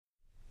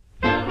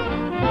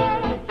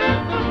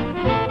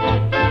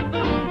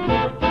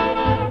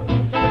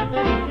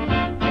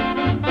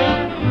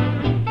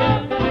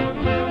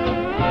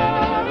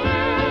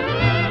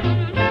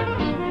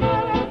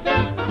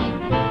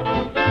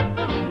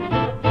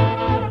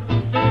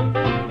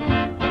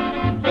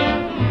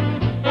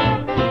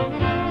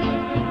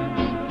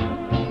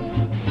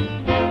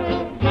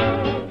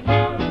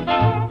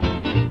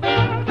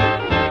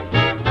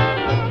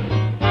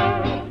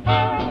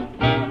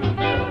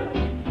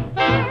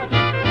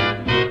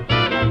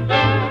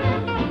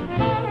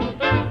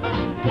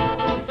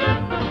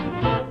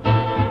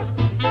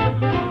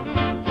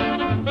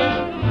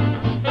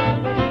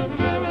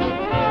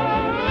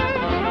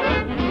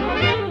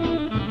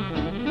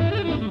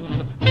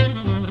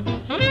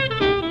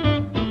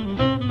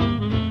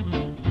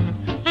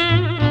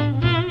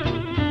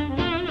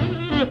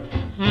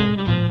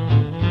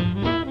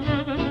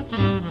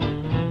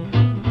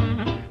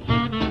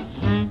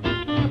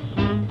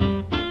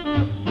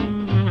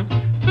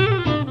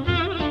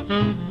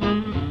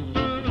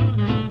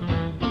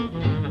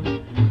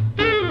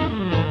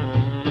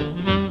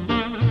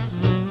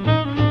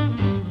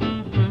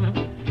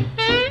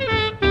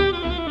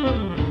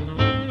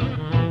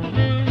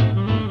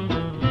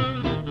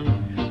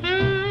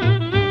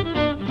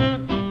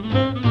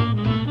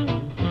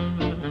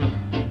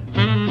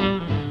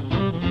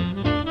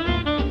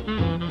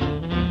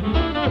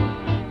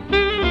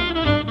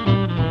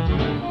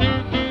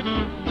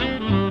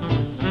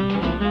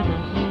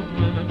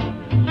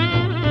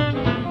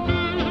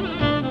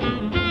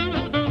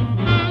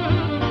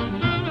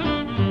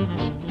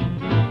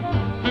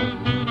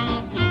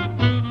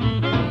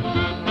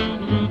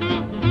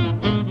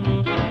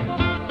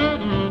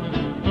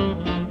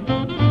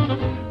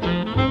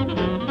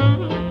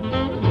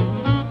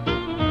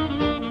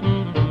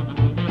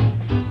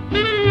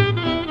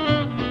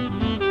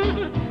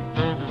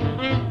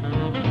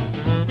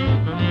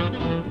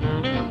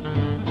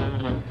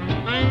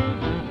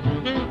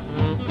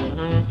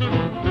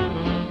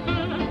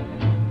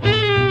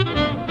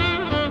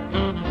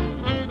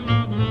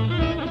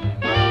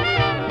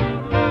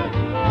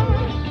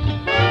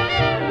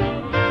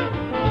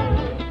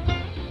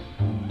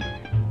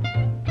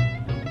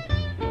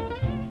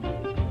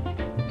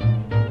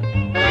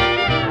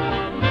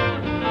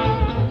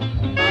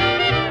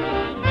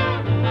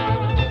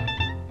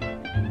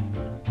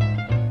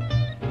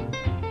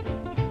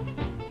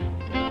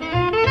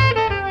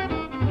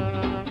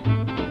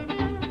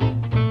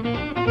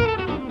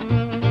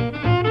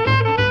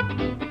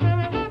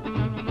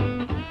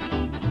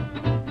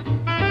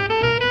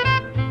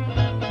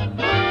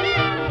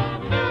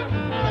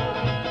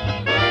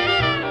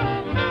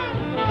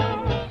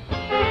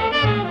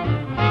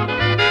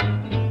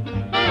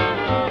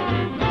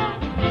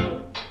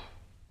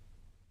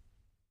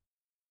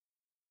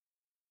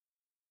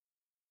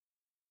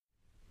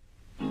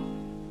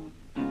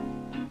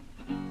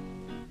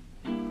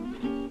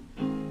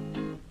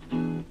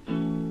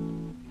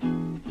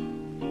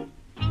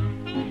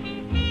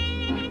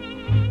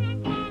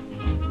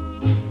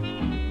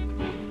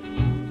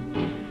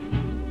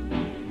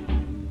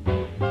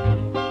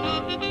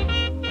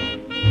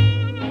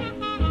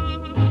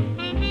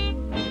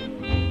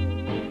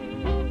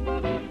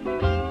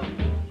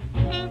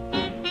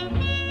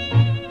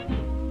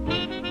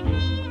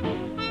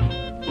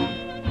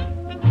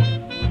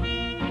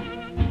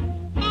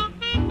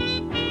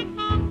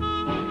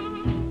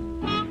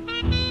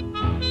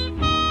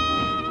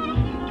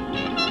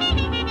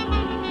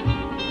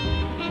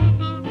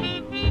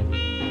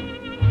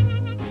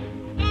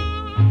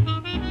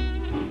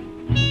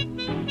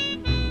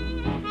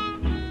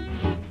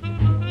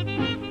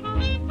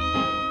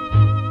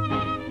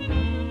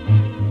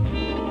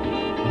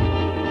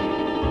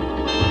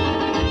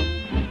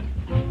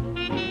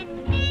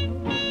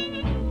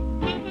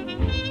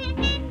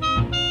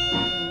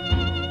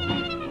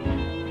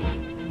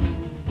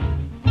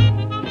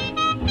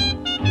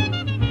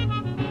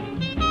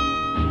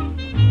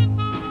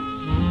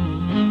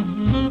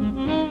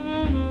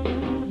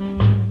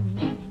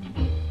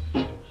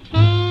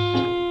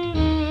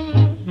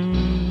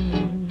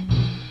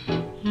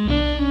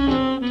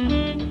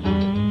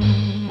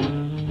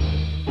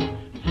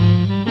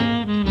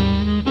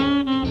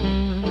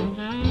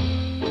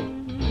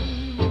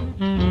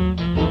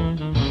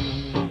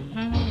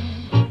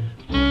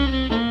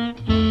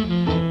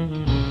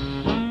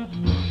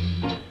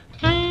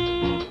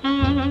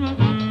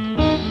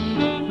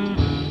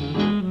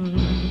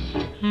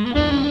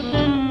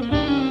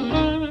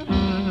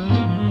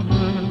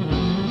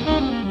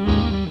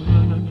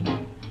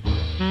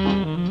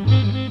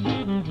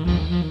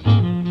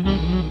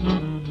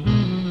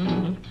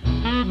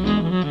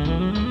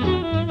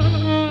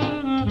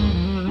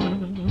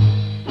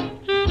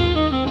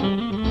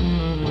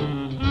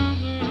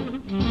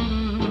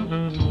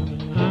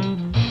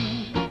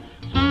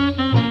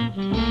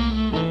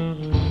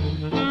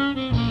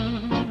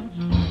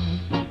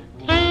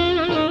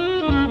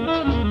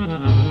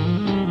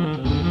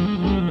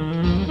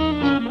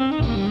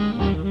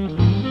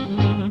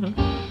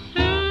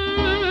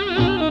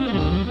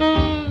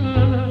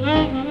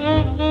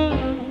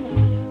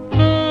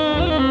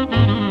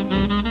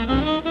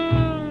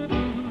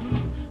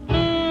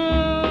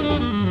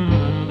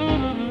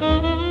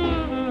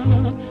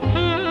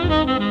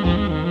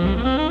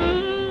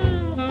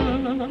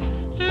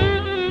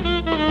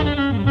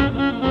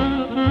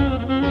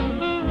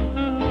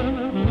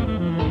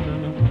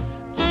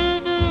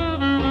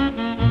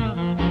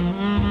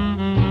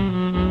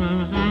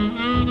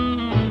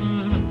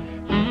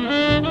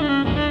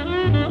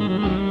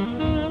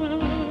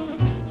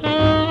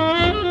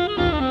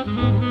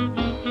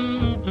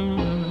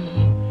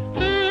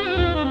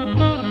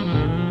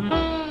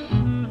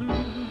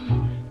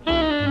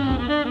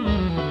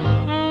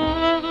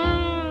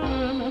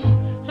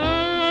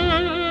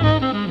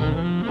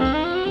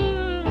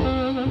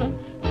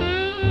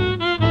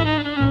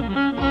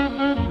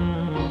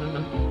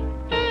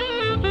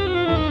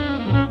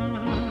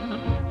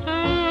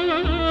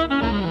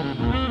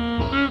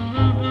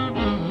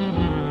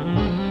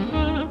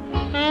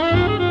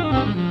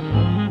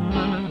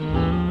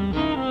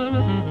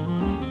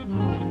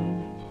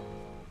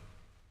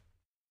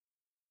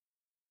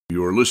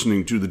You're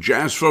listening to the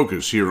Jazz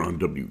Focus here on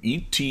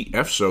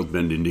WETF South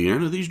Bend,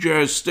 Indiana, the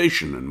Jazz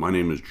Station, and my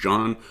name is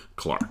John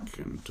Clark,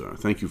 and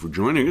thank you for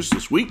joining us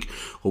this week.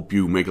 Hope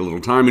you make a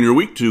little time in your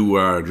week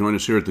to join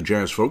us here at the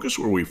Jazz Focus,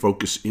 where we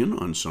focus in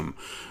on some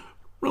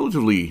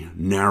relatively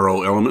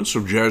narrow elements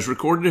of jazz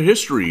recorded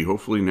history,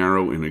 hopefully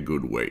narrow in a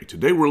good way.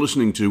 Today we're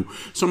listening to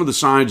some of the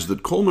sides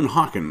that Coleman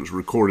Hawkins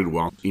recorded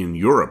while in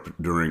Europe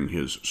during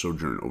his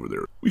sojourn over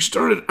there. We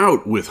started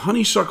out with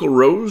Honeysuckle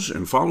Rose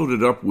and followed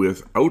it up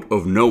with Out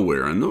of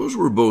Nowhere, and those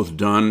were both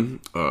done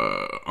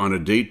on a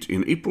date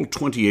in April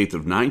 28th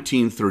of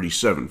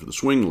 1937 for the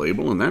Swing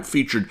label, and that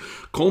featured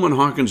Coleman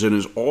Hawkins and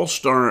his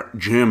all-star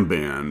jam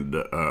band,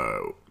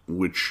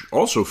 which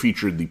also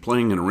featured the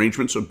playing and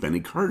arrangements of Benny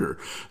Carter,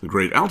 the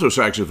great alto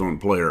saxophone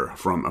player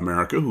from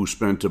America who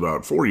spent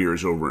about 4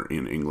 years over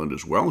in England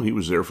as well. He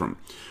was there from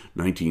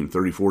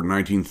 1934 to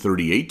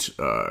 1938.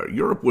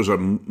 Europe was a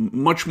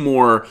much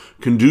more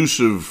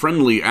conducive,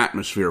 friendly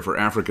atmosphere for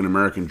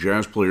African-American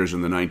jazz players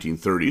in the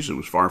 1930s. It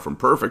was far from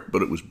perfect,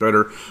 but it was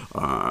better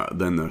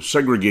than the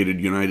segregated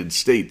United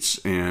States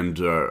and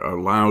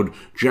allowed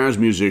jazz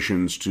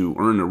musicians to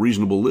earn a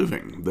reasonable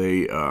living.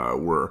 They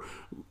were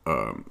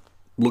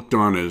looked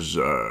on as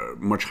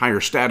much higher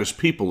status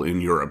people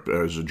in Europe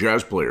as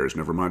jazz players,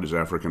 never mind as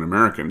African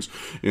Americans,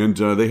 and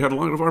they had a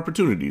lot of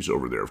opportunities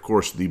over there. Of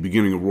course, the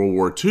beginning of World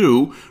War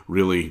II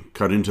really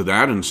cut into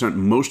that and sent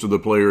most of the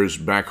players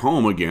back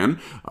home again,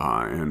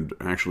 and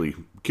actually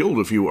killed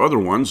a few other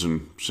ones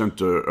and sent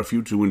a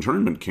few to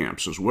internment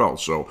camps as well.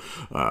 So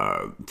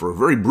for a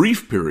very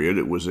brief period,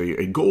 it was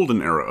a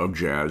golden era of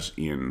jazz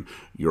in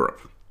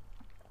Europe.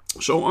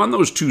 So on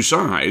those two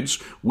sides,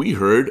 we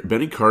heard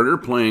Benny Carter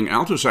playing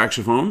alto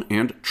saxophone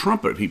and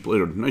trumpet. He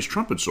played a nice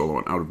trumpet solo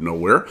on Out of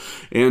Nowhere,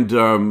 and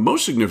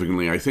most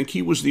significantly, I think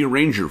he was the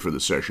arranger for the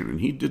session,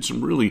 and he did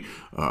some really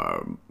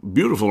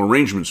beautiful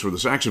arrangements for the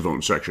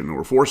saxophone section. There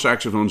were 4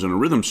 saxophones and a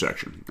rhythm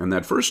section, and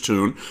that first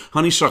tune,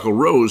 Honeysuckle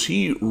Rose,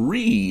 he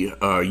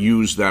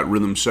reused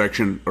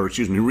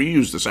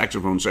the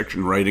saxophone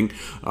section writing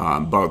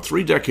about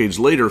 3 decades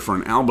later for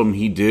an album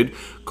he did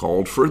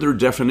called Further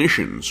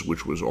Definitions,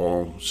 which was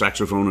all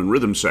saxophone and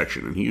rhythm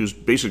section, and he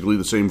used basically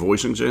the same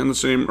voicings and the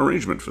same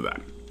arrangement for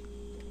that.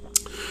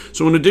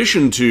 So in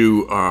addition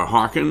to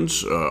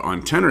Hawkins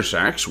on tenor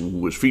sax, who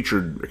was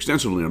featured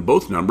extensively on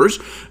both numbers,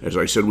 as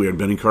I said, we had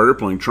Benny Carter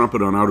playing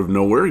trumpet on Out of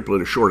Nowhere. He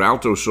played a short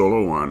alto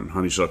solo on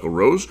Honeysuckle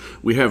Rose.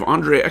 We have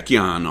André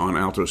Etienne on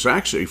alto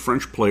sax, a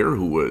French player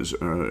who was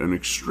an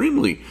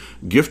extremely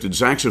gifted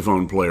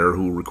saxophone player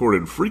who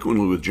recorded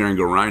frequently with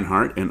Django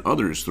Reinhardt and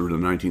others through the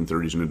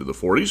 1930s and into the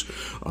 40s.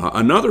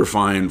 Another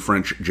fine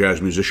French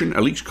jazz musician,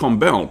 Alix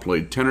Combel,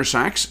 played tenor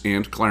sax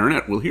and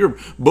clarinet. We'll hear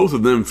both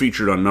of them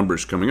featured on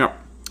numbers coming up.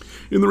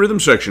 In the rhythm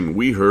section,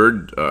 we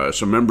heard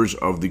some members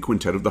of the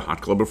Quintet of the Hot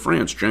Club of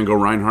France. Django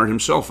Reinhardt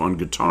himself on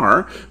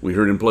guitar. We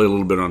heard him play a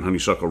little bit on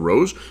Honeysuckle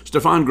Rose.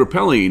 Stéphane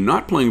Grappelli,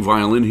 not playing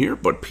violin here,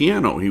 but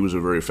piano. He was a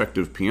very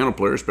effective piano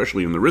player,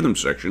 especially in the rhythm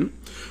section.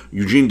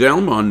 Eugene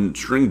Delm on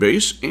string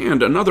bass,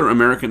 and another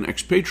American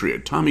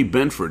expatriate, Tommy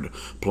Benford,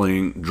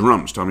 playing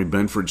drums. Tommy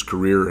Benford's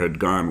career had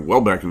gone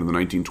well back into the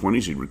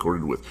 1920s. He'd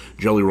recorded with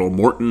Jelly Roll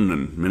Morton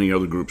and many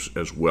other groups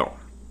as well.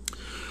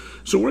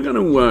 So we're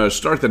going to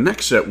start the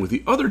next set with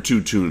the other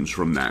 2 tunes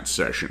from that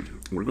session.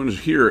 We're going to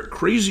hear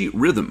Crazy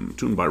Rhythm,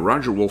 tuned by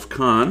Roger Wolf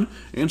Kahn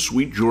and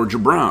Sweet Georgia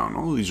Brown.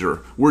 All of these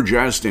were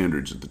jazz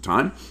standards at the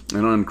time.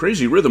 And on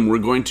Crazy Rhythm, we're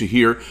going to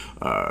hear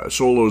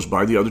solos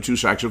by the other 2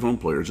 saxophone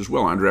players as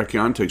well. André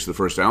Etienne takes the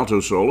first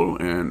alto solo,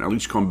 and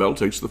Alix Combel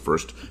takes the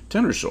first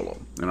tenor solo.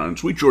 And on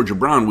Sweet Georgia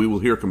Brown, we will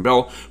hear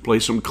Combel play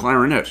some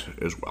clarinet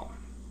as well.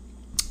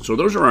 So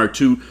those are our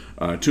 2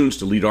 tunes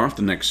to lead off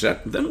the next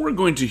set. Then we're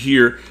going to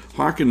hear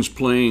Hawkins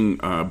playing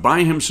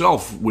by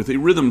himself with a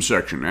rhythm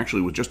section,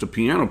 actually with just a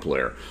piano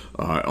player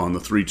on the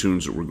 3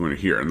 tunes that we're going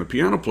to hear. And the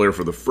piano player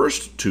for the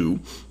first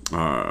 2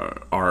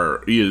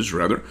 is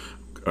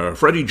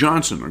Freddie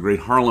Johnson, a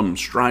great Harlem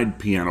stride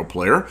piano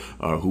player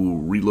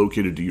who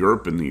relocated to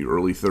Europe in the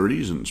early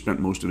 30s and spent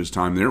most of his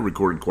time there,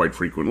 recorded quite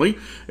frequently.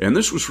 And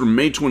this was from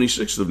May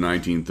 26th of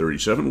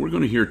 1937. We're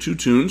going to hear 2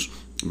 tunes,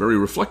 very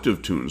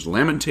reflective tunes,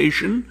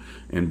 Lamentation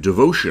and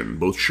Devotion,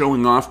 both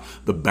showing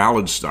off the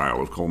ballad style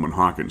of Coleman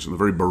Hawkins and the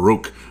very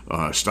Baroque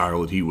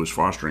style that he was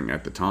fostering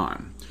at the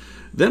time.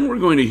 Then we're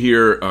going to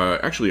hear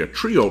actually a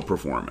trio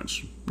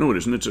performance. No, it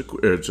isn't.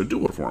 It's a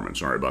duo performance.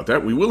 Sorry about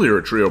that. We will hear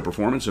a trio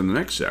performance in the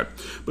next set.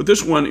 But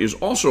this one is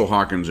also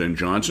Hawkins and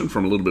Johnson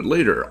from a little bit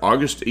later,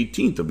 August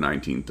 18th of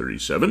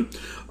 1937.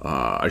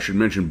 I should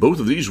mention both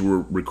of these were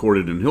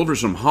recorded in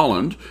Hilversum,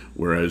 Holland,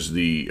 whereas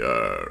the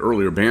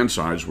earlier band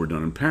sides were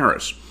done in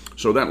Paris.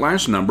 So that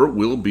last number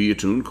will be a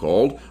tune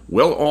called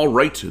Well, All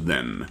Right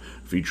Then,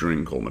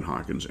 featuring Coleman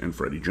Hawkins and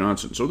Freddie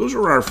Johnson. So those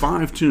are our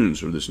 5 tunes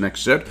for this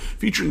next set,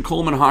 featuring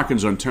Coleman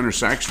Hawkins on tenor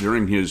sax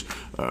during his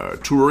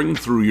touring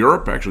through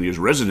Europe, actually his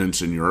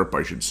residence in Europe,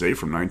 I should say,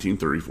 from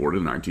 1934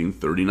 to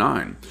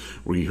 1939.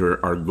 We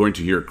are going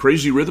to hear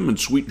Crazy Rhythm and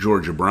Sweet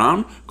Georgia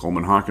Brown,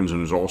 Coleman Hawkins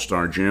and his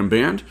all-star jam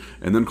band,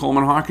 and then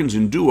Coleman Hawkins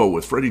in duo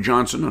with Freddie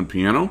Johnson on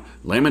piano,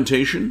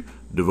 Lamentation,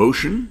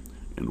 Devotion,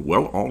 and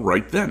well, all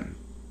right then.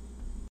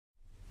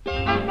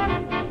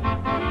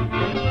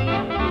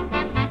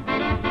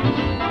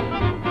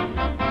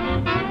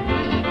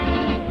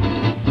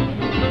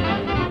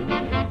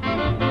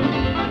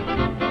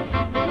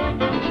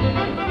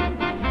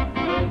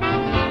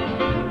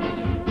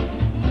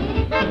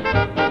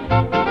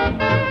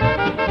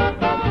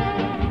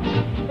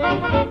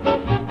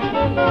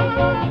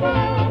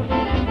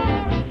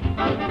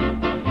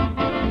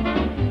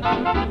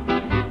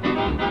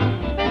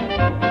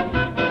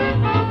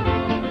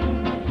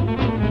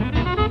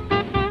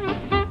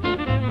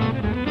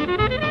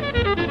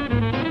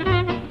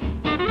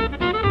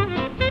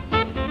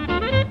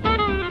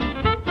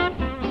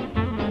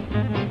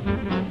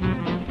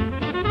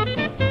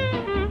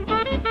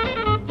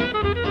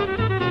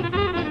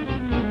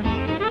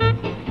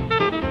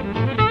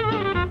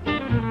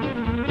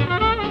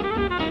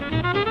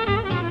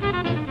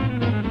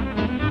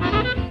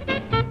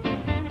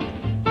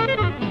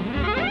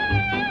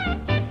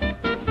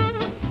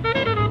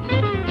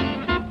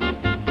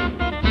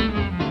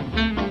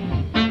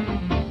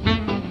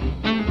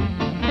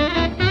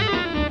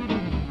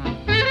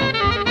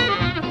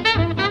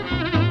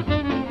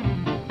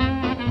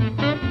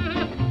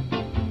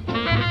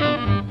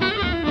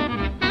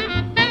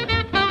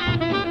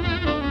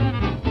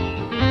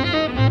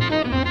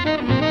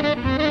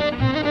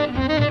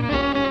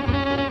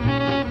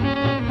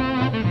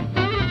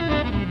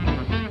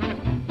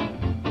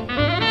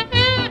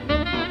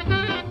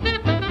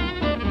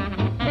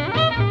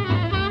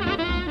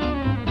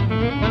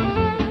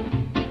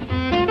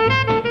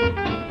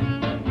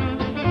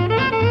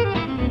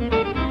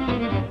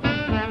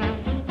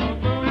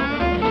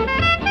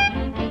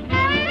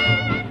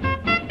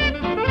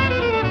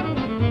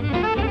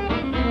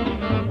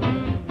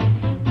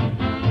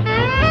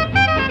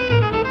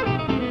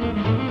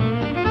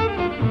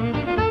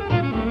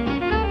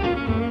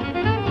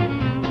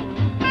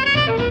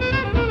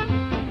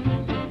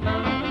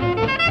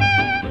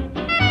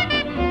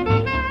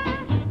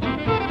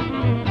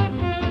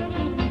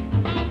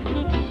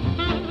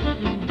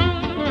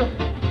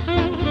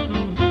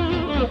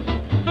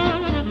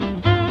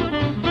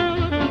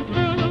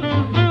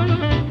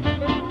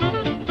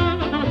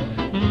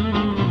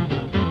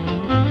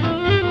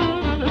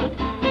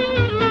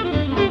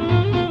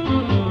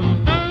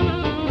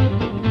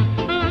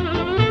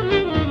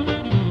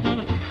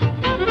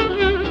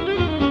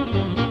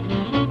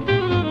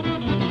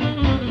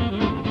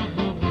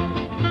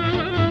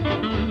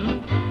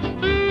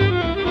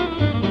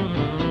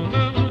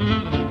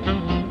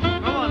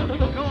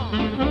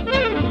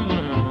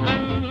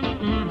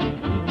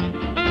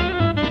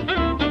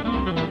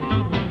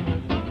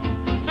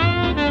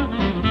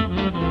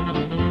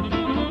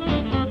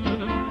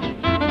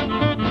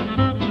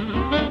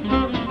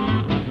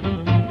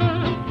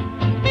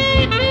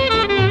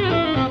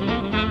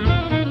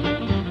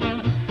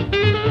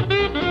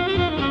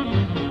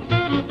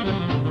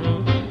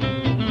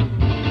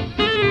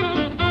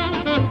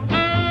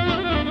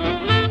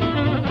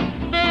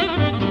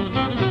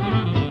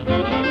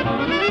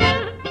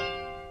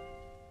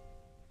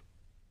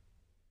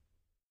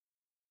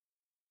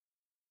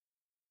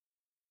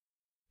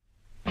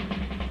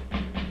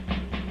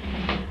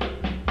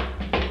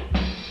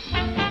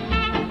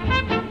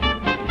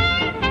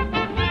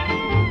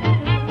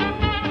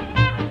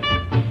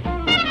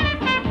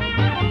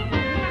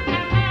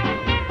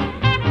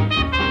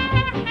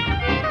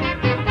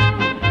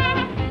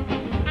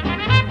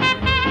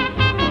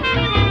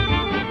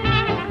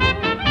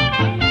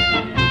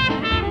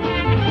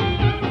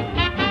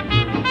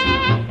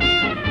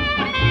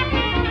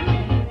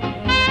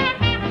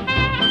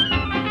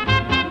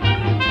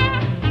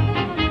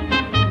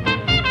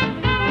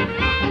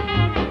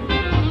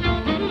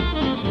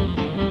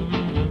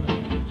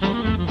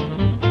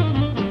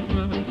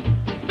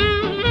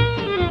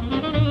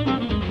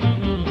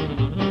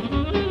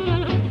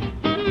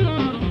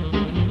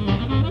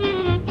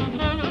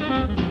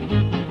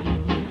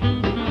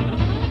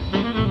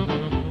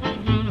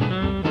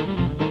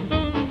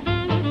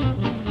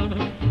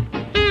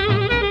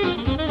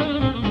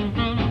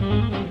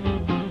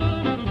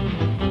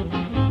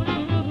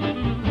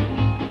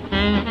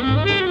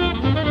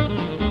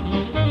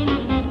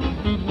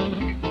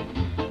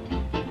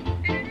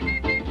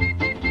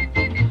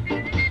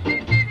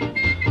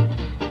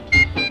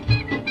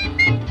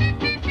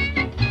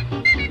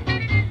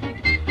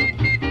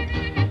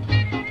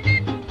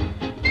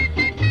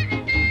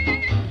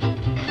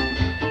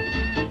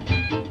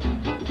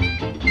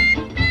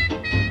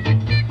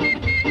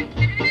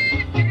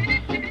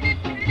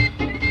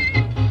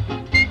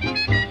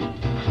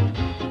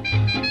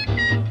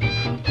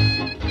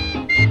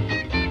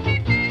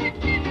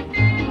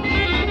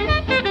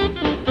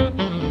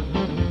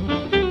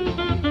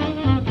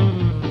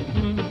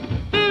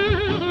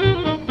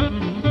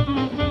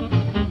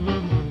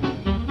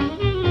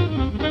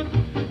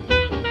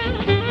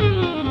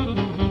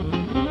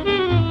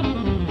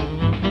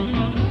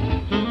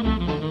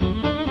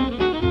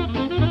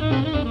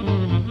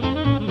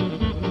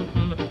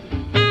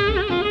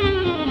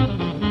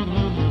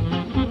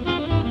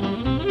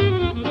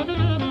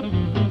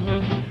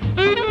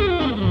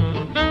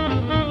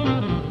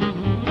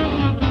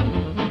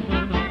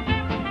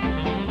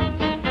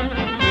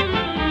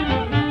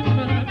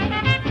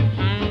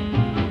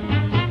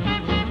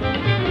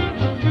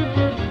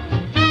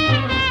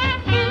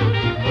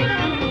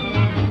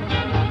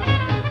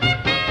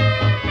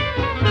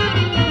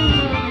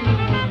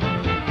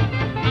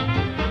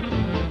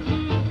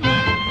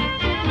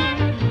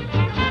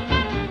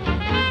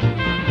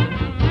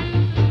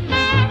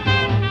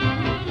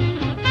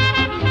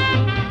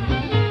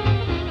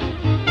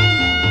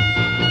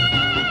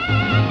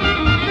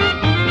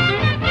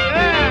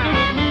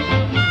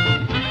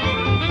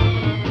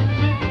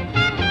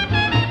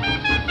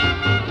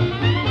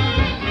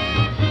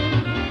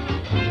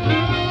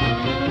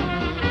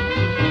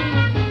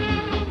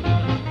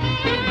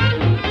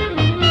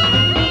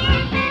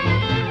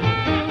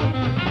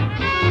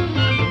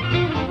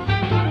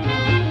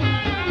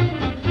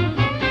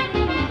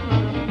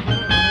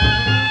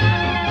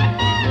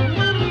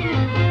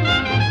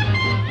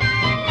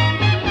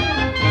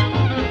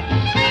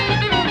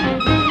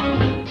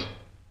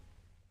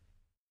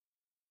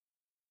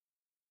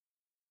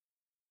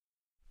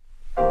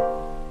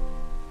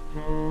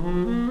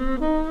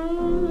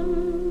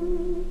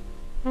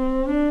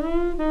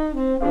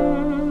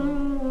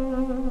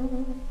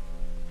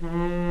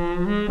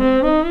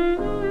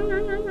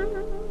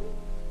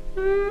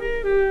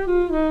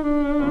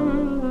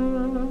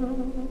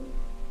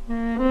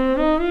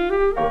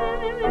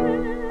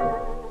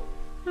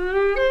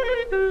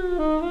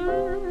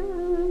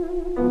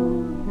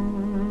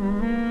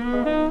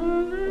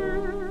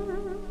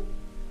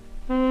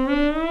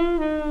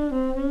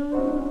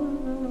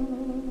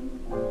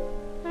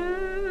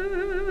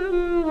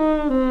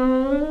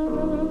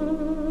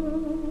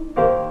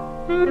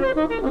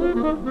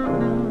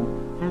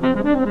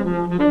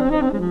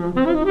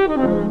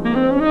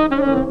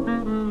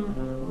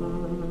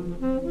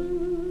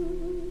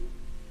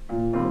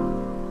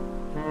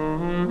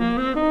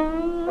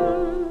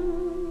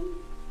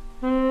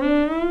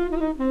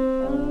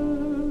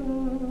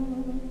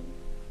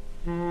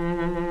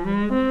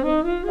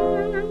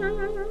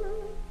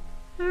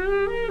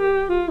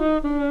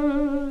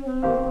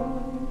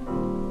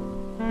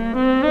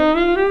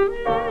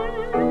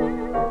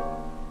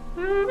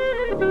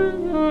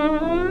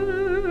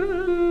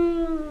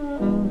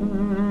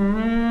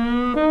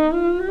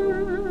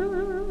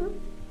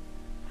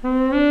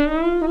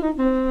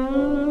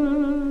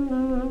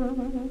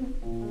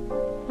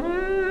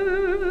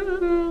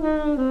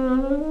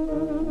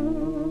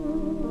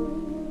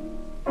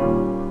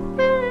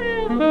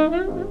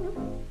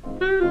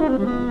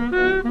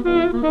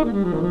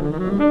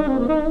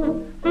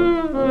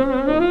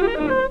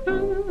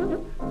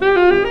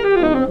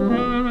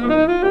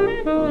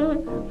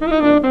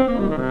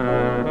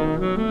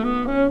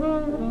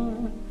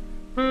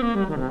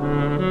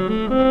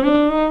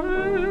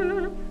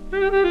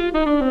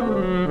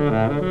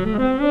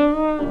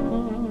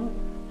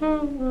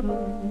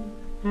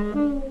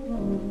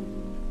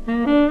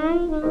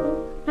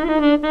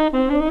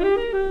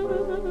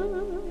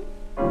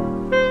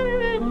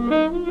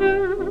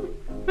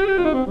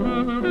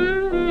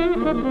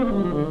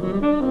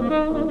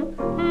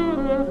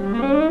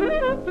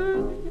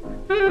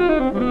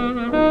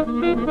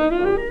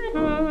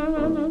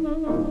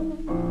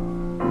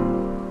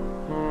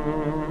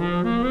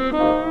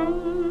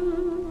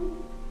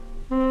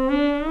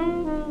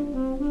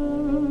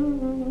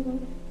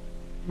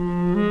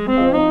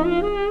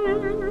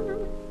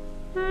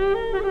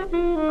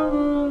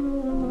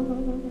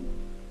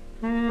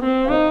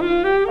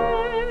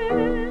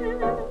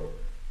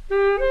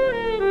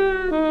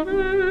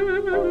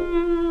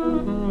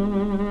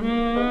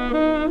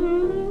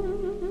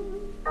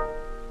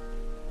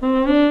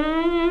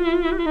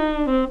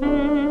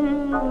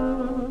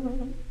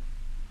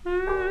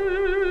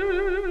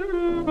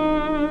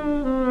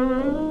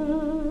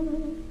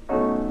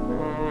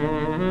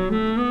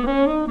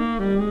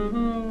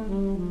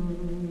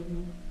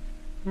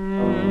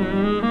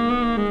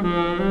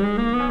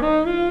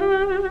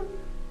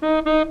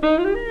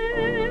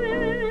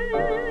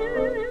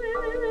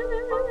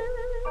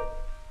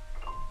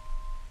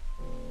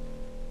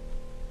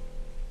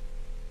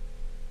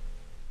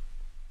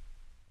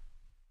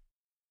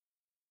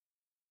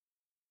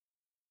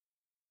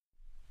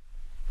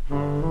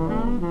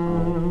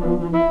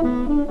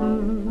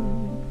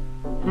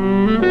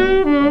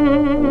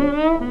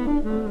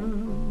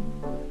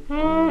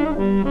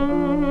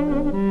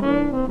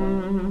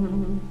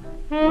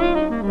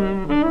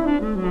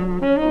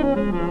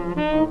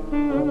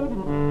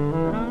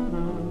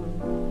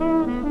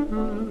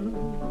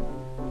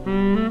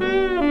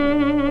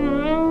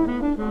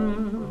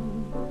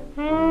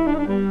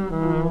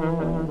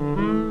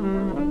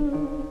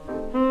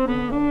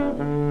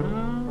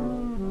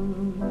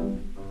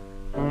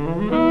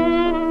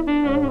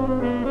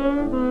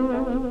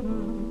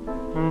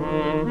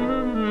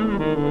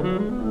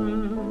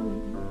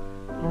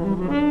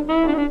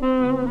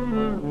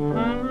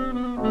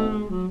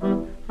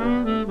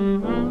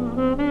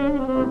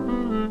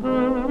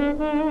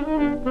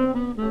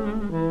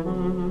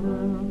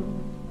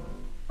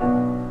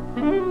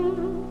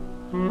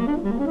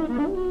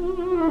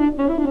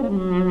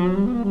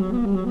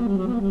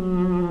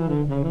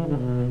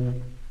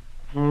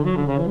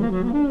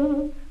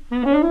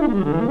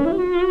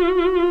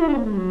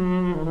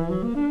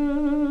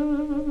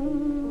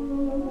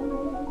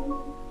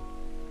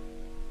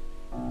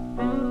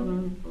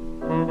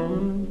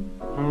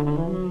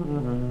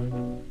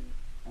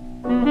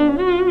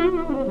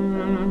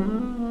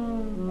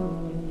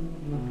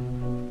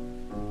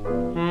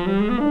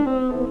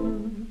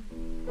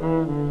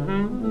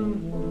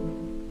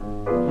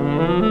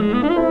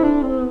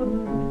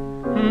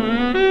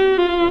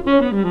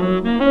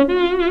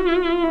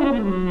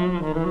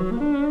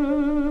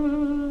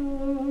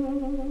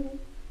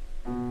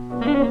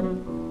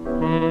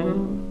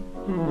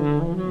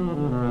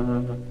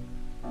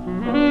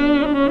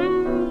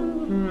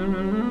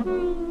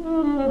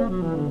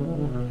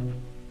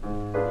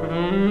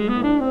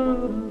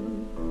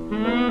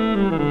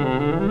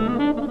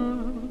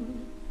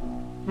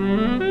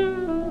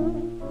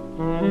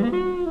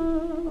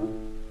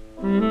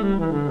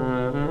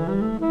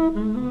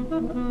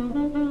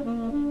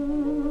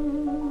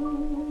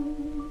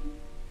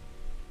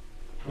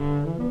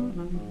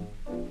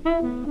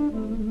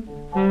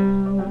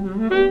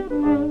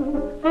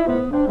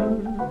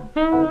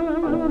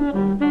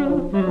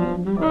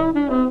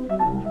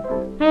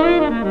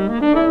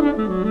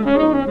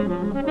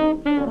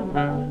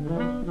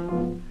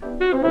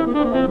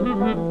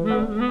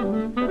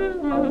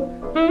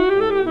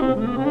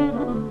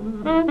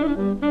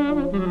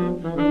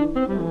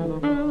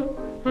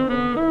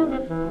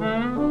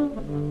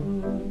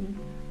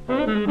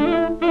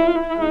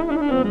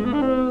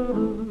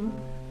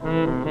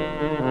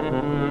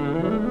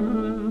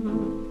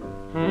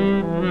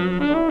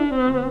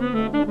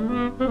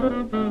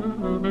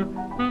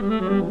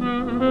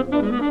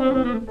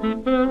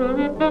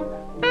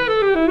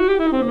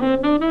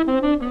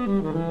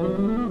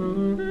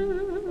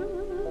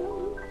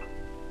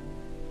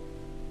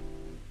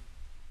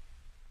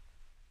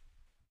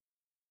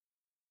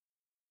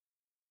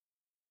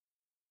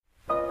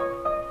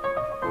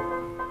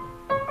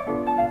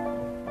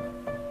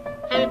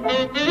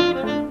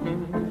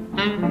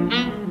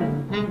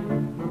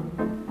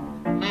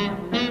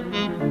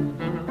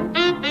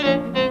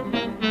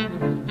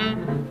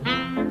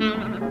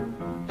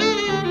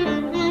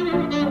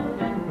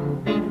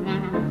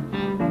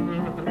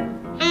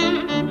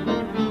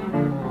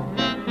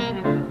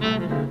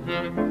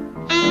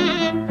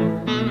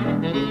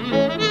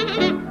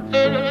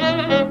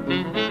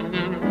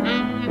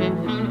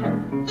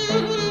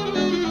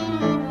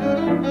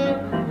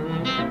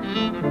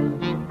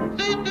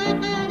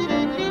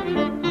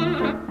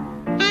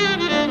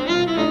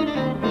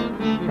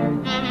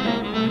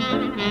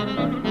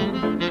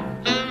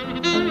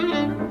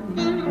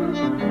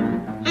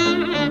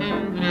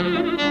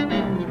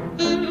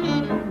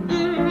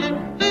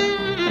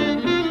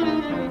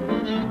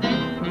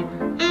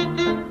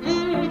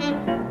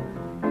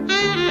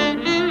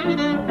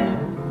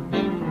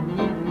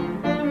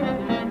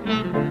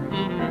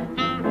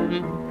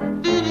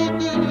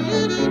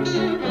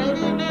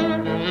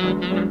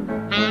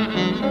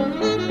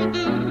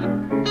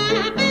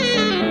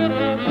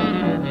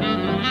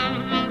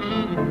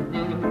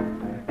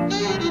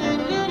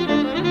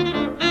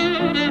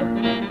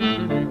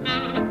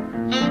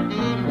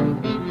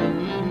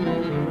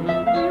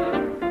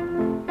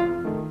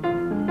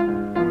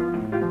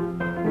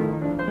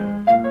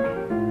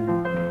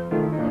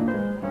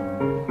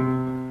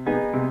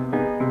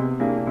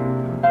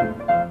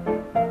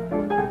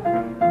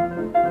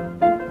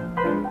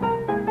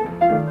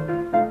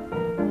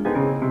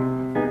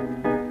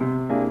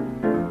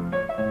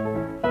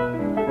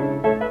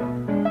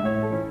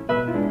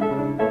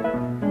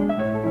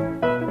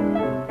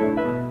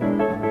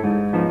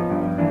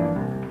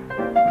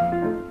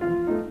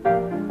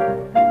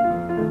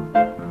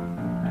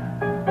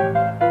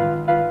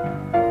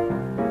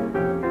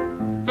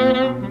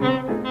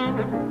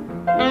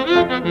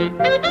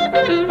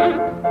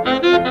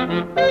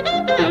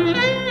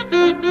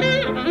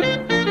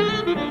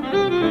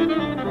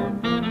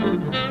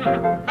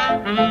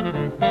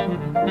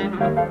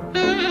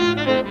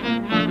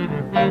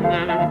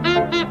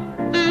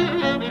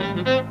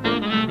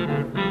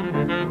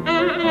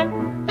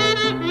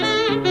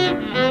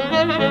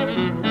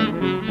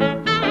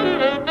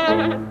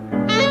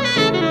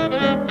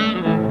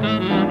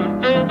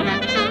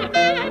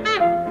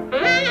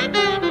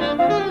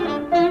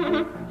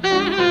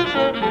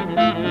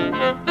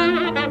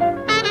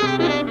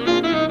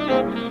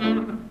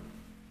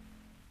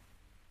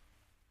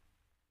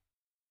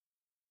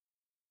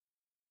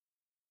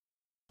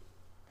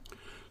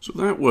 So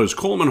that was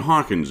Coleman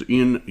Hawkins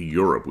in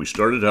Europe. We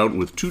started out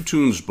with two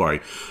tunes by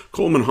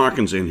Coleman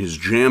Hawkins and his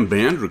jam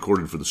band,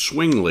 recorded for the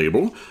Swing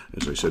label,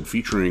 as I said,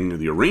 featuring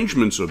the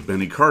arrangements of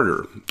Benny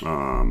Carter,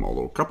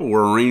 although a couple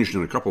were arranged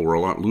and a couple were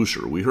a lot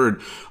looser. We heard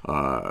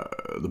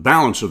the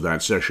balance of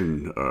that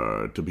session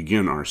to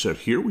begin our set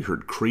here. We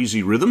heard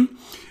Crazy Rhythm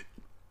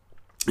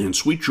and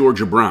Sweet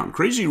Georgia Brown.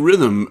 Crazy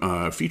Rhythm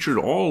featured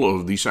all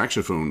of the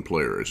saxophone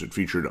players. It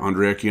featured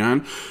Andre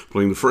Etienne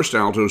playing the first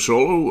alto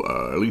solo,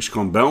 Elise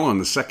Combel on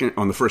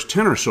the first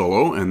tenor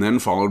solo, and then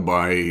followed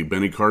by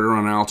Benny Carter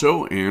on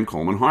alto and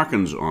Coleman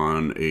Hawkins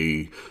on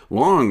a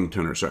long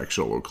tenor sax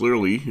solo.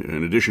 Clearly,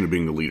 in addition to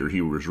being the leader,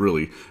 he was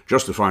really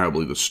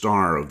justifiably the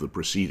star of the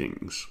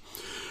proceedings.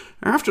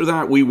 After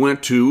that, we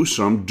went to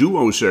some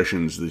duo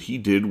sessions that he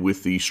did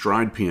with the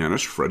stride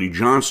pianist Freddie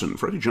Johnson.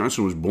 Freddie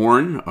Johnson was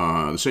born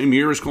the same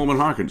year as Coleman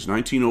Hawkins,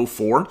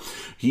 1904.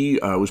 He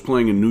was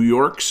playing in New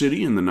York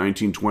City in the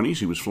 1920s.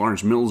 He was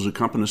Florence Mills'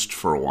 accompanist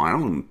for a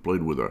while and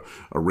played with a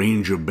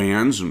range of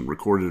bands and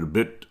recorded a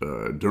bit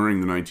during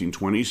the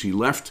 1920s. He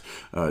left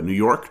New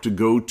York to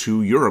go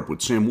to Europe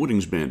with Sam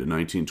Wooding's band in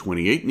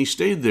 1928, and he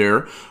stayed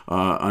there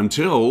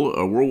until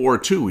World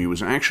War II. He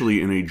was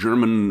actually in a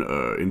German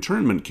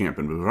internment camp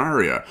in Bavaria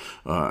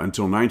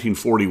until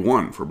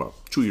 1941 for about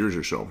 2 years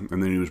or so.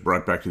 And then he was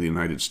brought back to the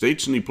United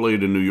States, and he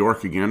played in New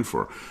York again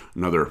for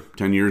another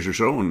 10 years or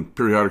so, and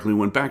periodically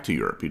went back to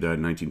Europe. He died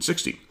in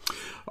 1960.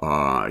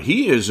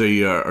 He is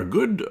a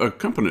good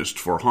accompanist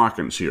for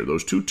Hawkins here.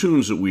 Those two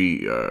tunes that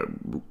we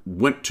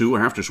went to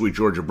after Sweet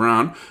Georgia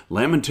Brown,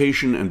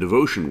 Lamentation and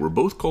Devotion, were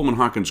both Coleman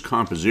Hawkins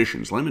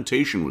compositions.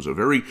 Lamentation was a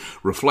very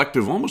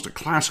reflective, almost a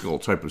classical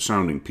type of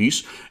sounding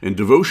piece, and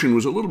Devotion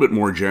was a little bit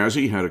more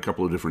jazzy, had a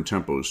couple of different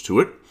tempos to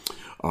it.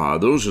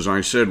 Those, as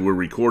I said, were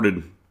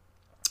recorded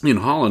in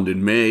Holland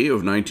in May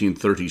of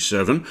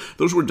 1937.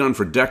 Those were done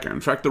for Decca.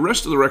 In fact, the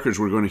rest of the records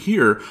we're going to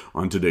hear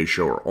on today's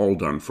show are all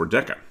done for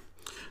Decca.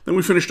 Then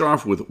we finished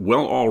off with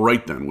Well, All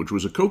Right Then, which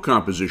was a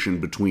co-composition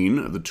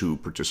between the two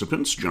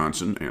participants,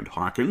 Johnson and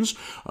Hawkins.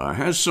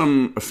 Has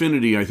some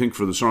affinity, I think,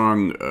 for the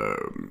song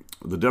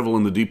The Devil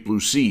in the Deep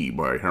Blue Sea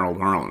by Harold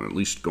Arlen, at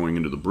least going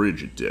into the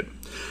bridge it did.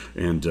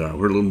 And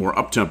we're a little more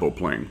up-tempo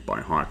playing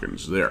by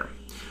Hawkins there.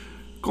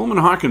 Coleman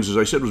Hawkins, as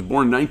I said, was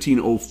born in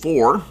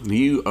 1904.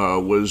 He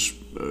was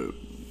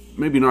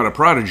maybe not a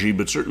prodigy,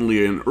 but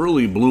certainly an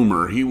early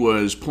bloomer. He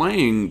was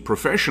playing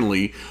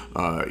professionally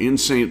in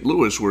St.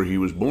 Louis, where he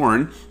was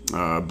born,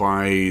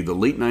 by the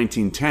late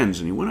 1910s,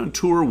 and he went on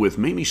tour with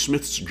Mamie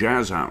Smith's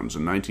Jazz Hounds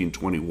in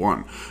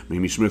 1921.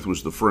 Mamie Smith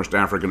was the first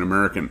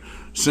African-American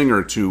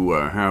singer to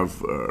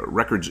have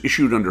records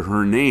issued under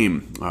her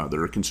name that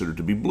are considered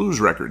to be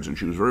blues records, and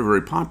she was very,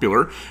 very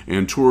popular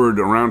and toured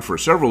around for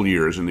several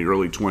years in the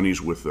early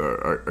 20s with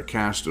a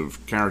cast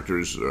of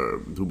characters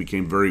who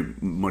became very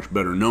much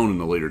better known in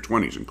the later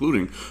 20s,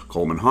 including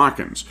Coleman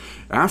Hawkins.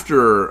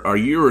 After a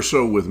year or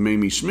so with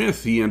Mamie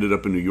Smith, he ended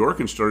up in New York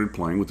and started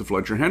playing with the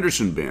Fletcher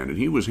Henderson Band, and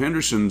he was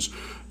Henderson's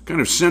kind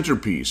of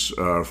centerpiece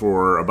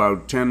for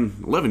about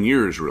 10, 11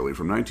 years, really,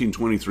 from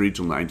 1923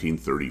 till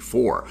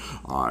 1934.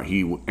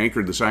 He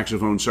anchored the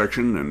saxophone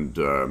section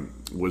and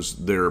was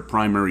their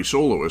primary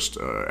soloist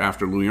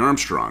after Louis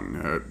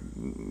Armstrong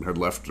had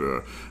left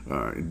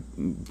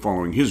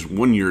following his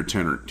one-year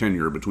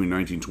tenure between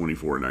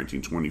 1924 and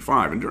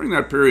 1925. And during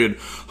that period,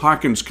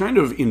 Hawkins kind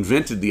of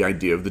invented the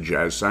idea of the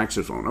jazz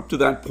saxophone. Up to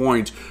that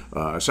point,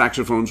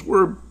 saxophones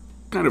were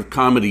kind of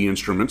comedy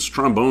instruments.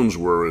 Trombones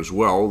were as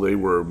well. They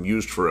were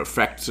used for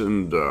effect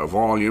and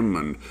volume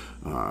and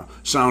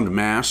sound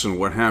mass and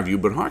what have you,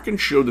 but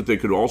Hawkins showed that they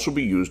could also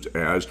be used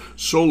as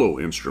solo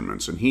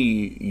instruments, and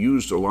he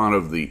used a lot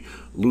of the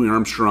Louis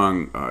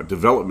Armstrong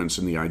developments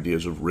in the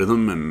ideas of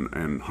rhythm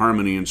and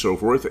harmony and so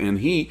forth, and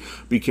he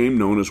became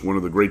known as one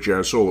of the great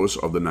jazz soloists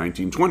of the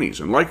 1920s.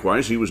 And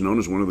likewise, he was known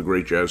as one of the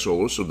great jazz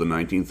soloists of the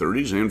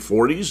 1930s and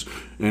 40s,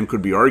 and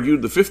could be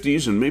argued the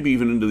 50s and maybe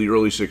even into the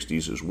early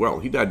 60s as well.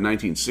 He died in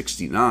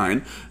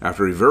 1969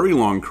 after a very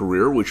long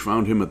career, which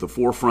found him at the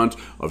forefront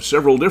of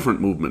several different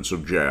movements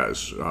of jazz.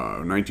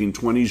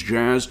 1920s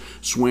jazz,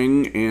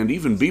 swing, and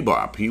even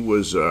bebop. He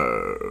was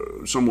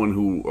someone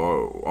who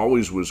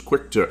always was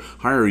quick to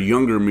hire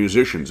younger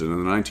musicians. And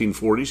in the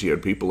 1940s, he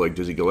had people like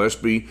Dizzy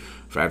Gillespie,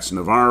 Fats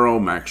Navarro,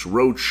 Max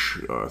Roach,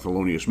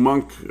 Thelonious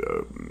Monk,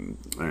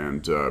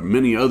 and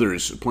many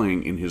others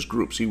playing in his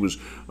groups. He was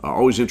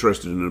always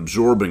interested in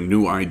absorbing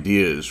new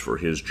ideas for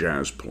his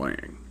jazz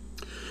playing.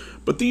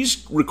 But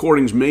these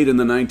recordings made in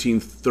the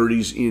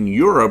 1930s in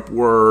Europe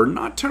were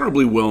not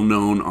terribly well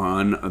known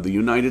on the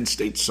United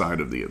States side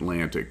of the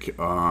Atlantic.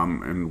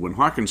 And when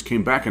Hawkins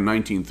came back in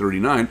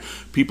 1939,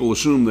 people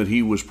assumed that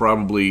he was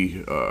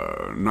probably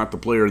not the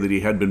player that he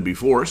had been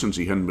before, since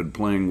he hadn't been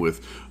playing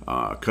with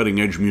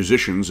cutting-edge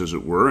musicians, as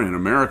it were, in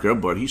America.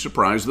 But he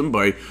surprised them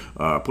by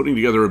putting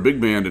together a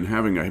big band and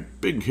having a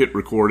big hit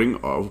recording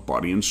of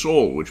Body and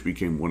Soul, which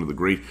became one of the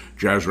great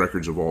jazz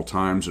records of all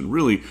times and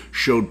really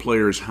showed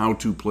players how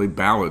to play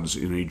ballads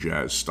in a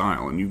jazz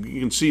style. And you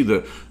can see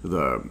the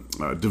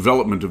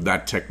development of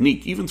that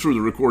technique even through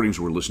the recordings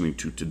we're listening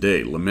to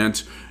today,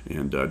 Lament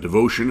and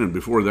Devotion, and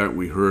before that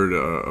we heard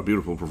a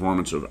beautiful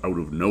performance of Out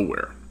of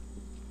Nowhere.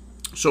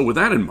 So with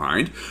that in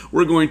mind,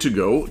 we're going to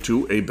go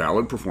to a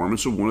ballad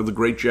performance of one of the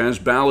great jazz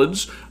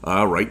ballads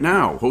right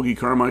now, Hoagy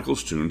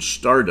Carmichael's tune,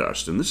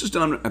 Stardust. And this is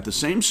done at the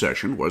same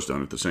session,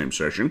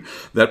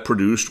 that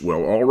produced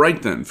Well, All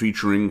Right Then,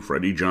 featuring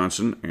Freddie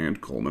Johnson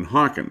and Coleman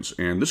Hawkins.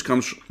 And this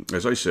comes,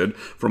 as I said,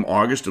 from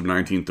August of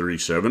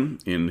 1937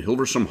 in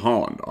Hilversum,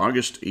 Holland,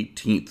 August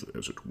 18th,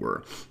 as it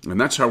were.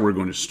 And that's how we're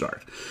going to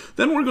start.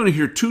 Then we're going to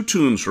hear two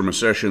tunes from a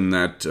session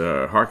that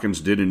Hawkins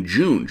did in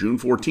June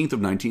 14th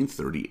of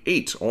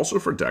 1938, also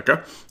for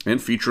Decca, and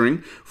featuring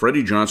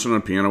Freddie Johnson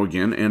on piano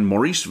again and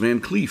Maurice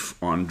Van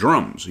Cleef on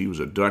drums. He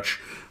was a Dutch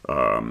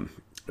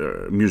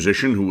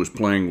musician who was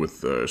playing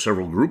with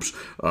several groups.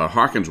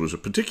 Hawkins was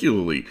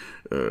particularly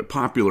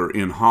popular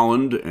in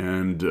Holland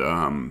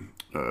and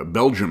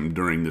Belgium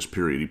during this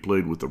period. He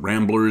played with the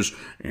Ramblers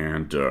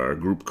and a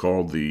group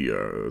called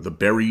the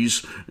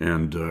Berries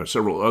and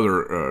several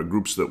other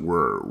groups that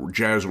were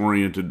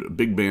jazz-oriented,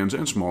 big bands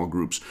and small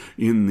groups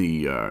in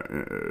the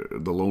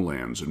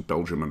lowlands in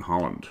Belgium and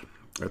Holland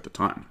at the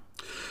time.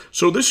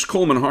 So this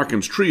Coleman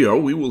Hawkins trio,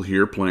 we will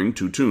hear playing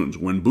two tunes,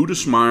 When Buddha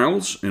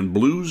Smiles and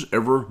Blues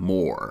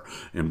Evermore.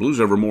 And Blues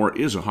Evermore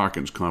is a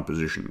Hawkins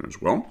composition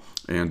as well.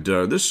 And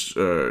this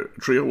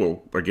trio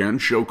will, again,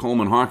 show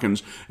Coleman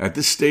Hawkins at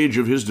this stage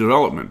of his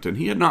development. And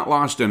he had not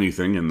lost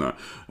anything in the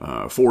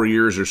 4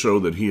 years or so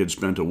that he had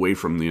spent away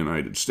from the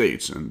United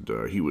States. And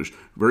he was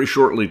very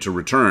shortly to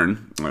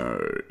return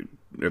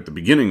at the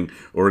beginning,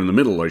 or in the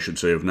middle, I should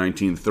say, of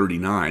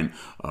 1939,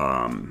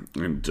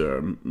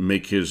 and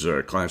make his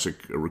classic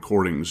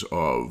recordings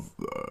of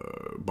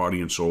Body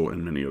and Soul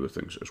and many other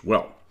things as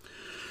well.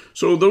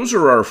 So those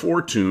are our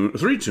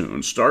three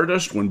tunes,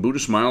 Stardust, When Buddha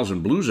Smiles,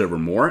 and Blues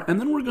Evermore, and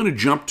then we're going to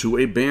jump to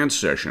a band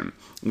session.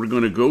 We're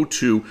going to go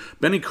to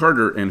Benny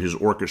Carter and his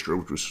orchestra,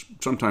 which was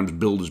sometimes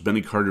billed as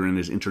Benny Carter and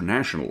his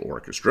International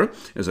Orchestra.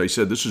 As I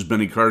said, this is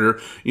Benny Carter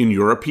in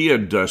Europe. He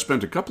had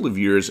spent a couple of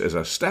years as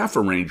a staff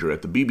arranger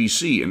at the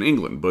BBC in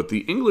England, but the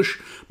English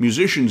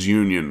Musicians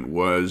Union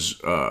was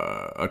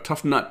a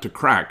tough nut to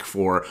crack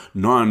for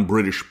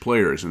non-British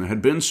players, and it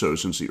had been so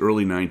since the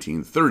early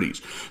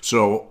 1930s.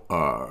 So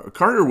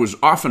Carter was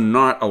often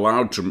not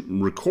allowed to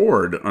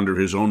record under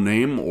his own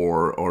name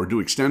or do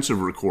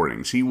extensive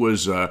recordings. He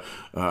was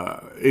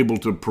able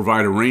to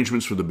provide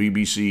arrangements for the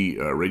BBC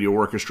radio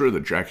orchestra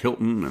that Jack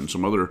Hilton and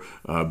some other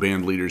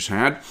band leaders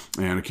had,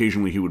 and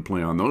occasionally he would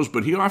play on those,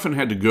 but he often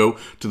had to go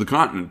to the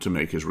continent to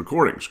make his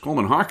recordings.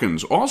 Coleman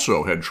Hawkins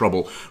also had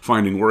trouble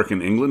finding work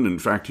in England. In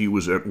fact, he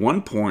was at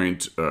one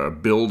point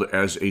billed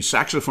as a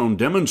saxophone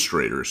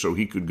demonstrator, so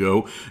he could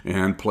go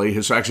and play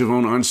his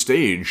saxophone on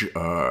stage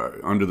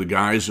under the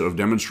guise of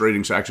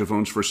demonstrating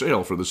saxophones for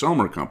sale for the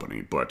Selmer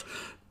Company, but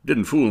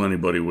didn't fool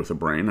anybody with a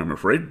brain, I'm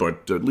afraid,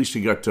 but at least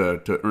he got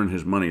to earn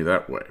his money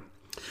that way.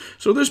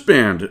 So this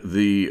band,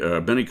 the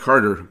Benny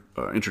Carter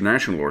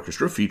International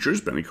Orchestra,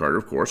 features Benny Carter,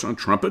 of course, on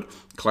trumpet,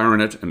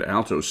 clarinet, and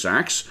alto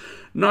sax.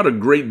 Not a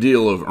great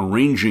deal of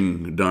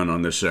arranging done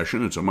on this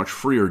session. It's a much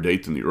freer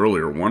date than the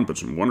earlier one, but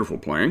some wonderful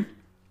playing.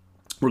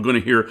 We're going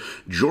to hear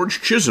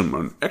George Chisholm,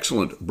 an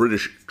excellent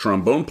British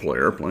trombone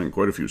player, playing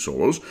quite a few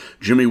solos.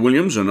 Jimmy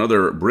Williams,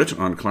 another Brit,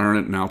 on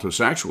clarinet and alto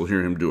sax. We'll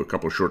hear him do a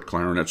couple short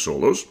clarinet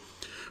solos.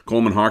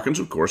 Coleman Hawkins,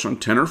 of course, on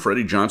tenor,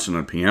 Freddie Johnson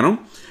on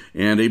piano,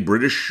 and a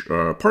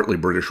partly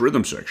British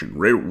rhythm section.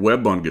 Ray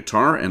Webb on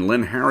guitar, and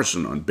Len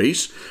Harrison on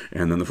bass,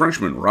 and then the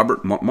Frenchman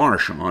Robert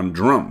Marsh on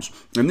drums.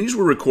 And these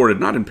were recorded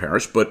not in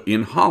Paris, but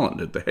in Holland,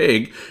 at The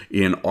Hague,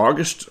 in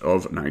August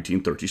of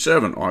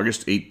 1937,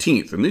 August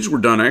 18th. And these were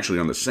done actually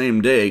on the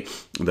same day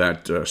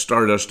that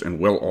Stardust and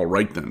Well All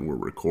Right Then were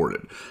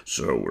recorded.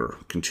 So we're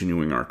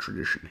continuing our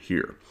tradition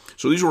here.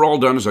 So these were all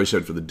done, as I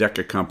said, for the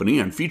Decca Company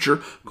and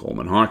feature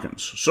Coleman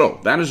Hawkins. So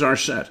that is our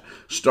set.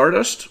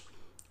 Stardust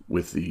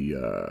with the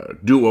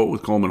duo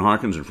with Coleman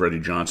Hawkins and Freddie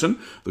Johnson,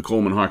 the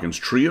Coleman Hawkins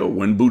Trio,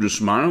 When Buddha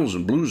Smiles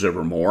and Blues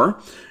Evermore,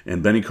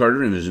 and Benny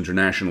Carter and his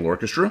International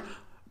Orchestra,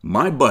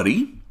 My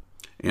Buddy,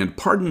 and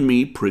Pardon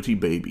Me, Pretty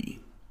Baby.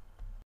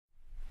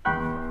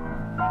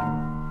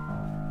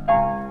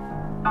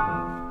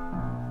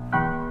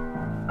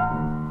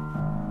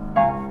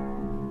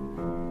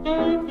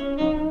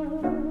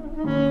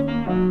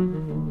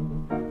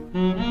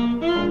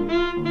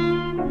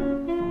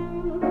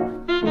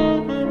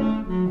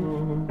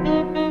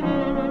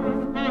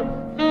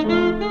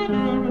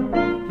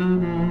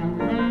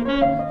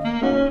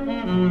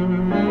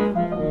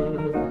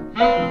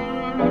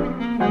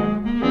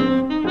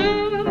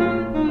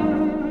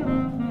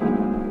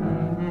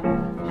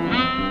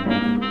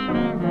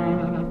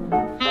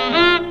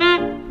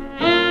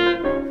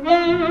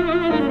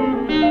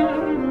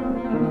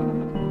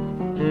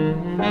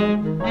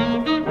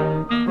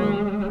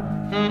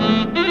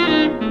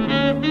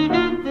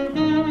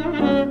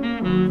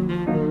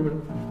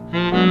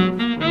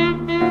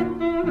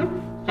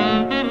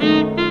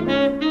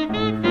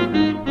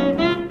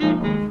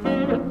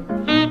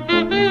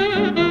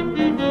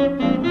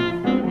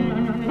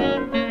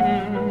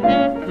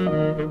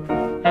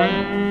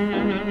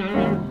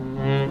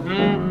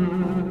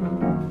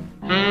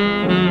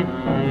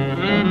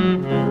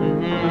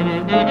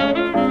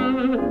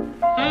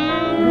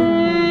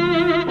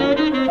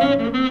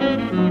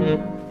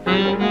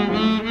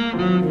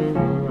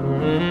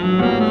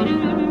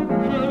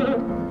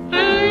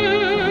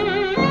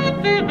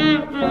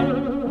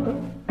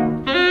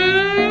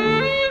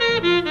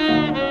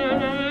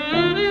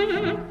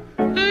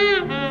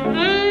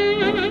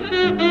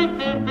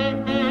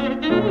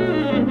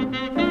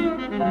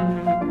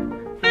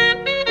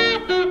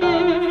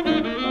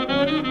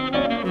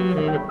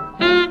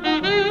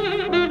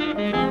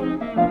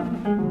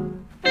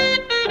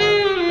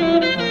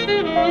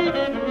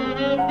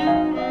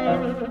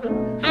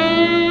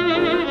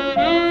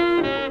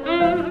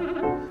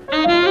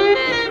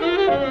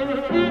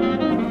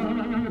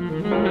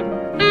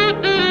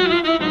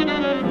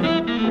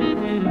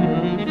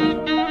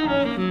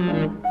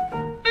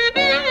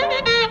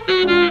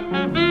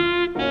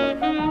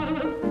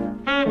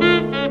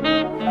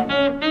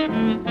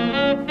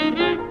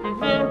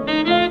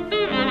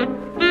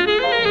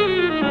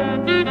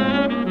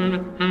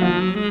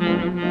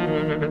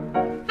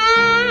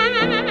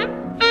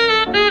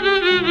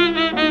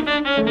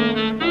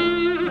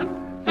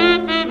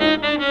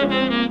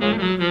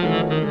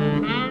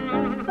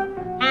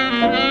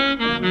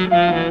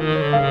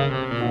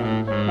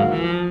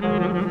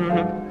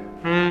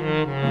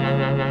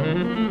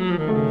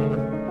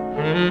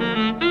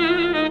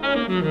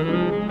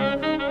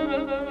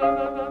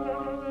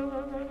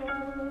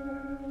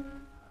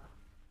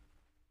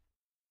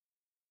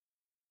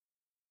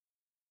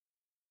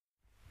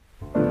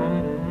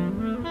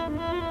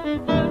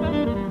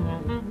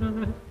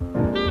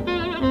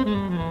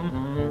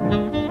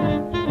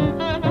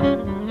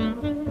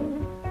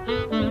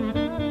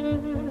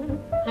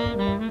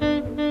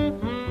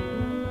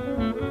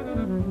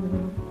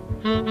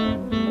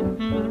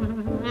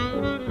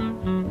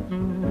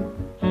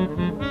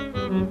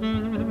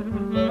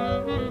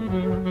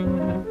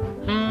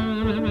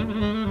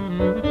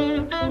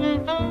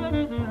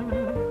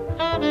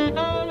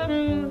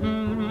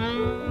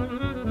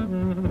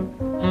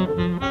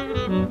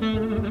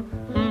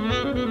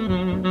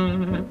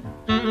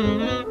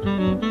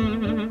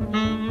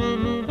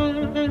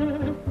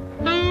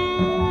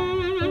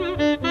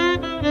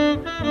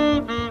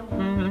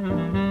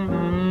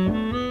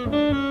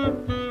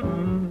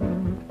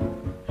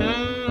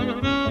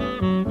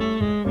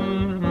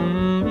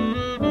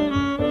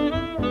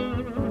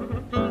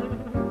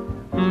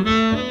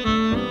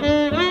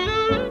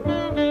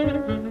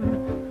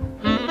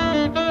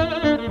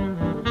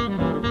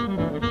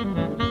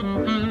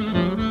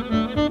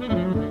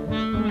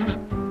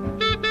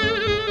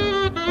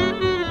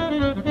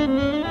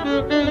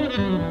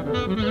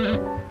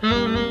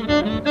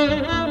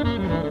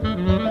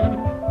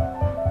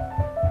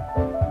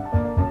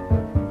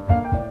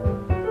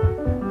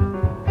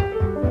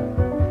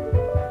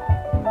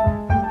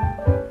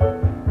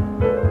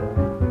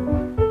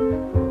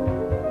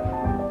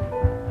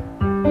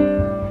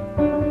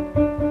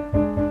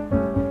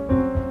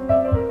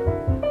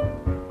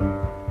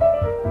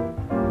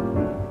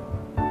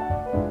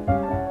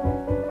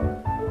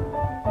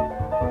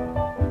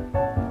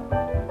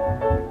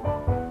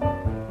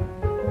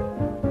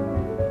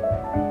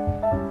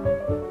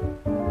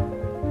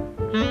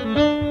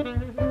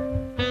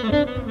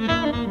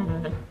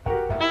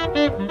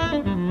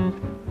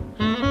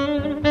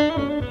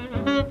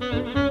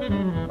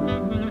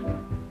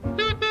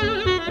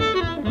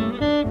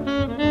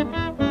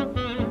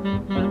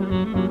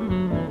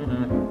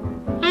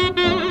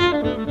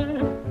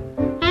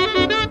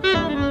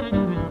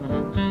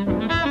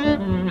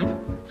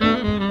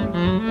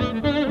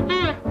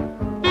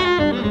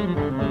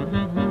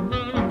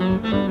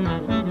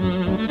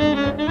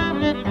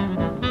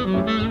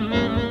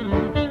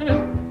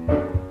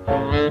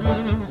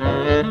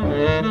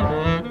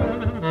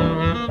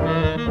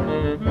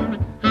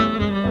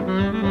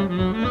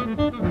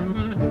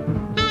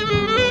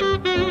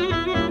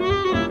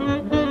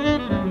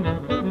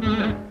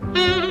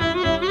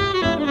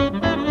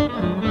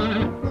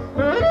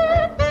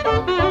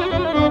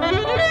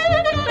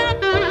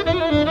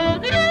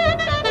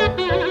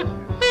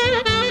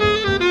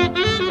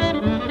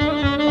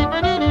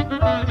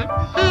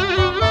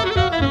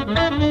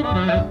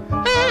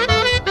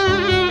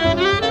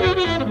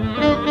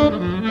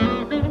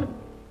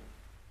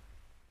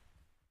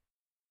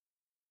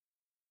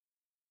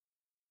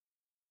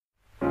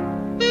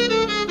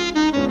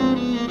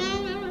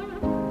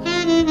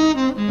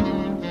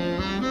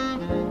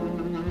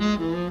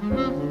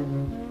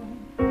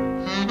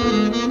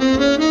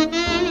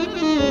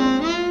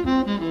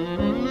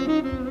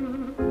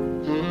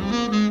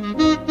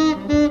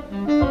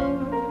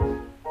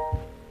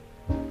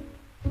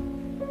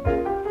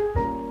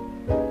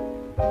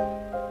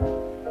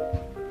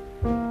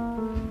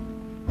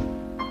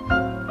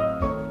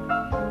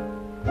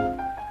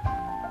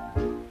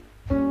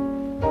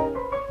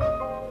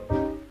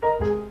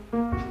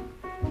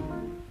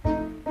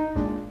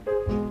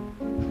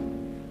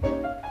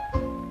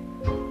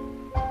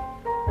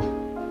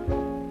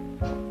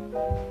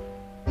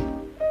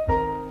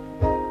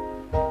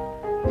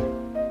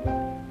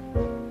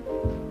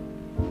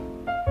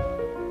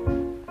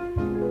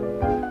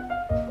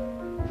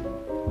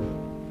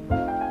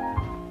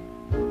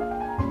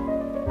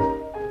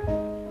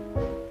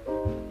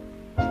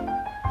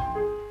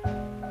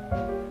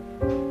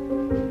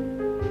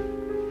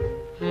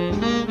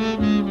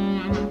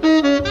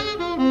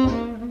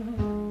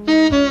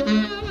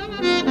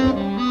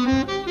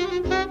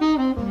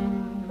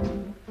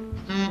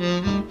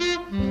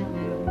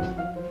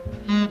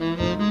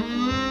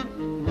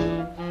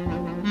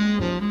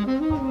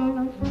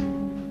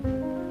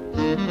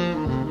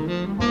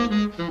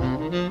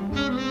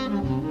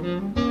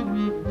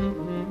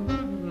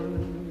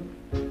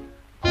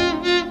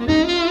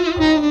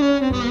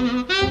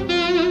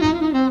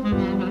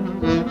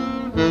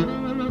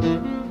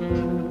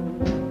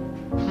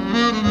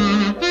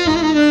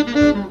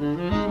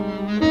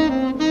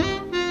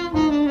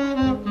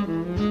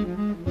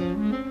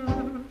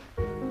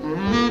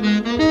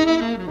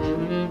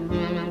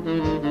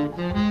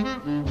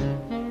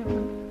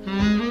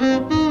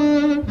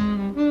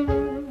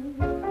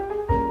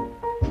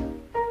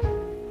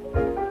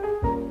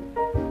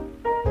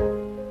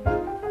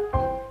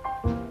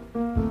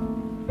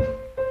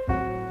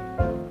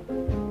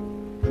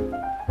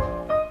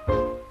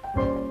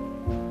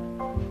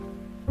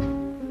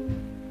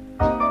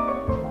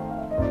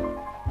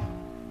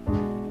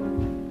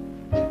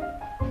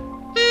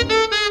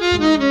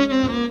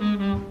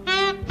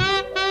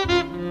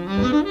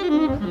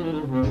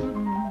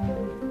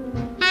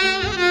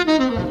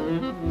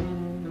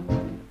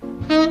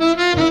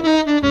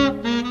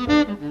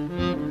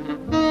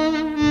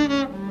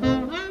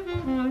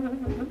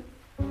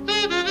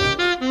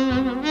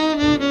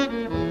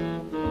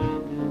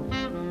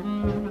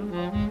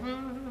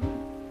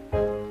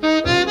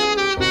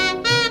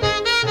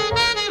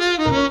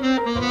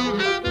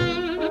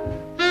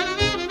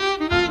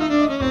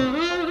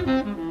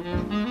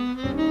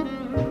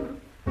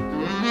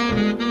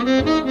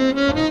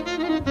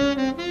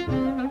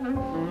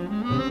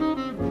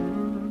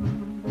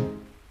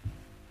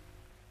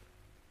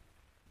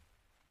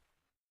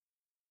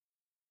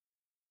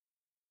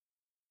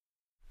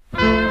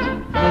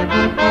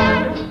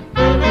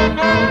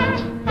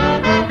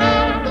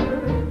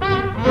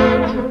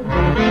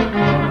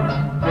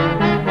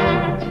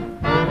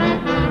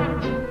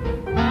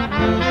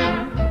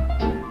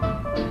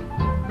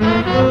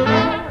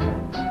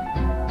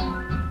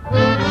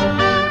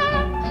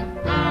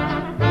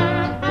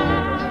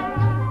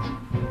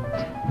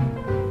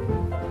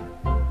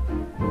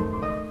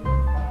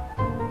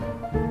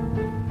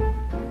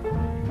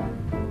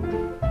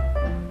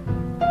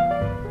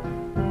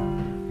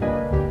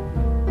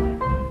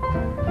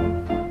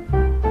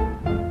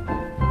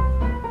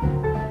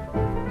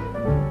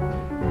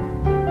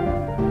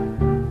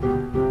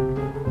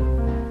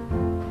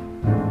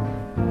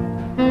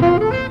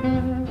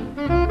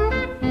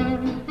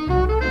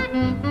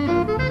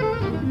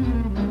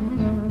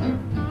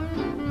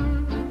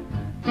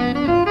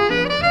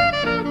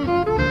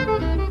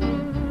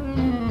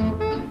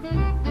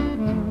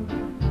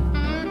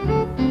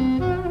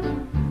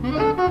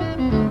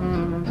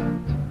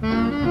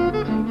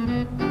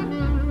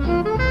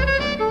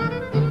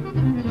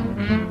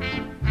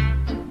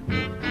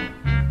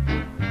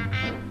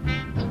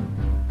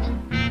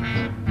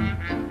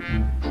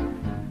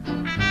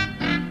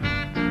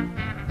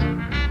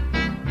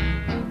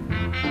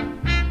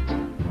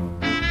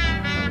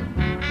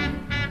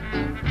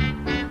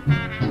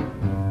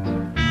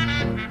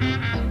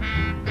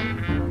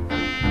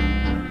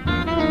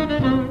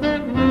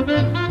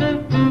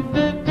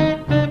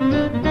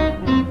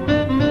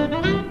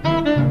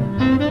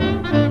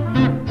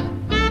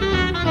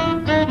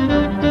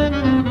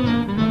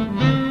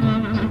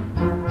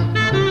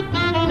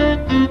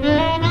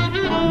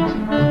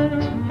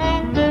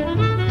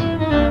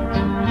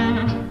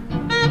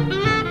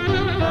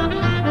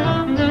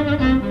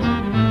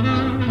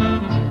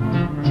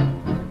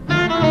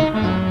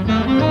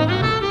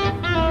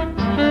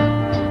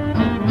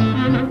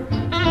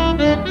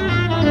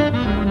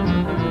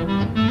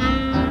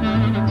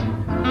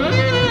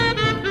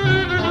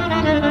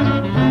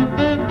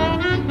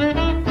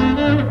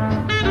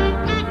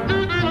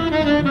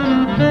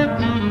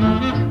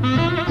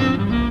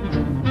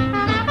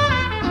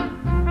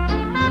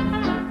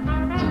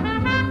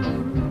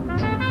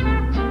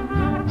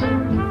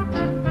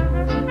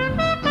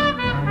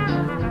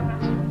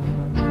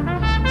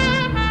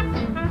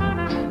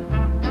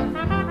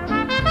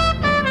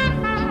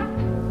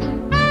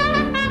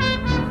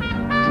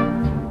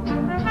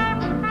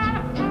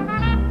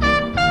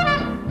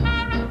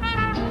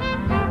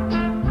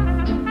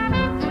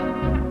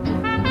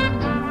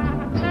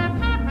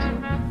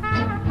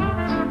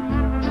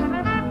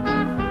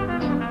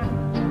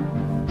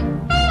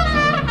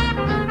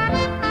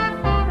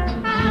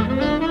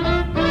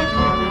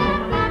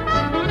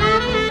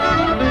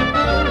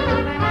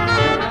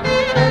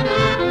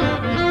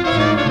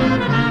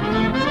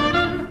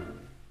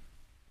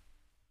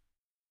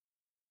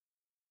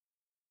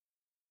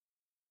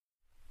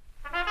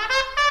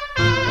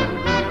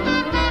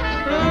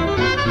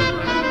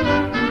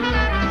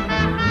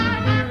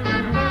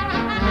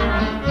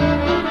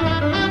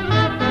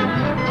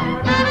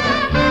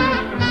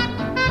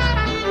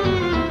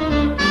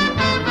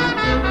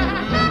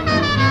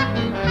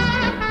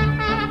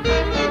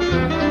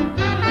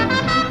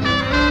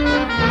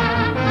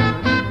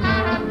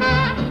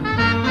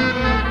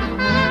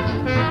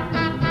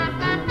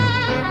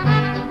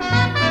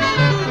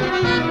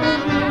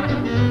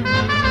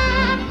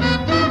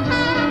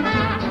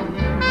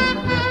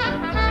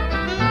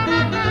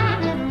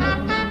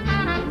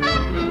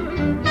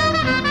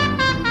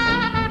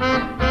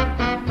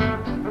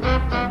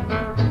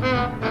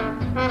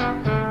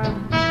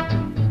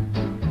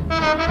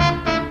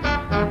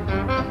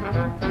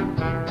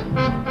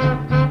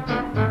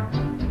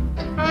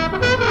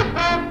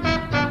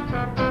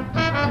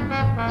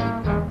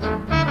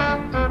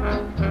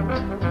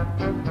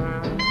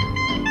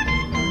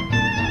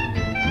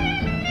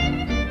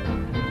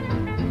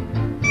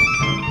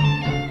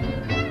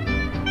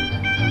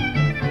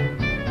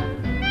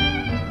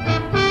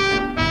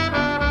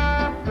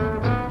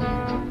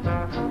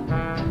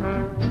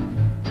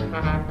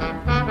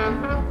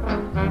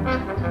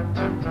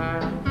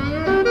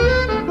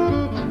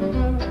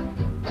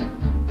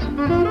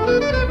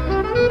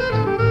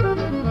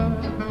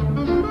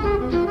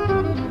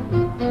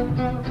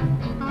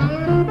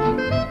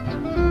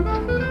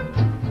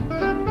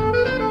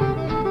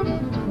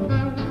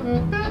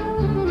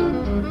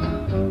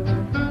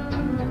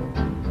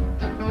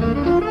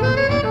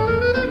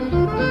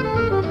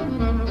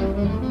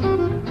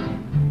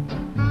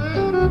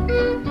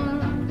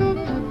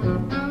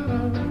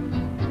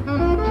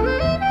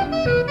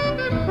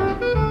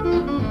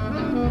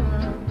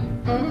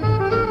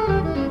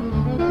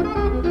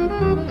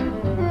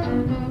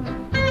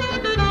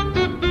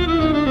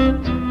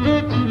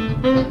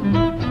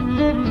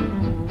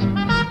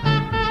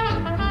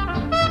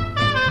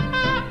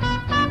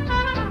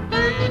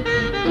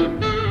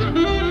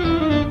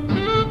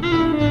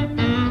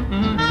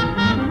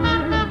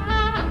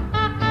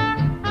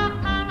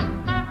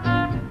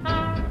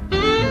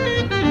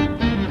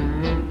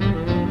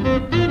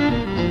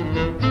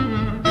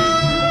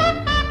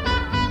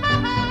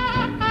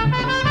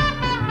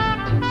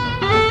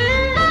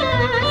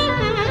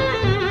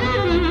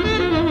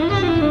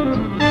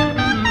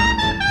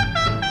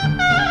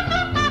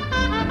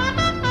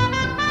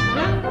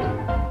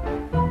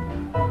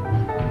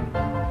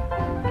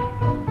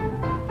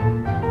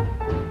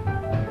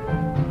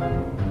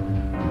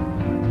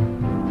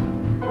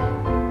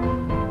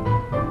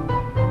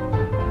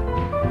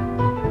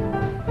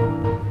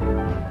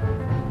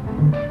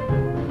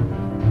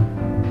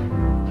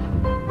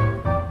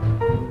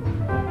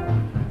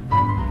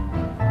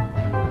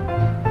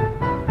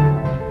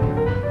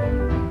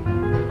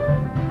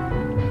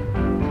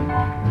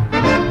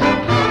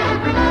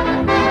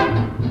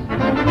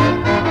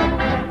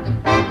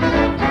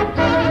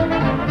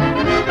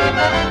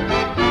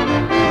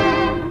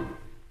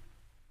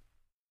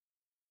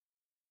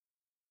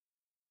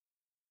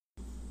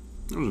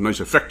 was a nice,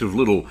 effective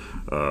little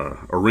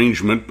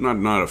arrangement.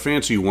 Not a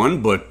fancy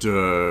one, but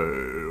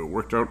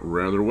worked out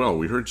rather well.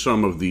 We heard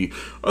some of the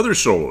other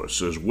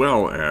soloists as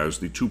well as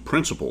the two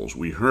principals.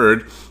 We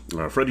heard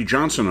Freddie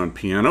Johnson on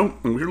piano,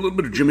 and we heard a little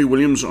bit of Jimmy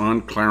Williams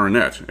on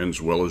clarinet,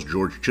 as well as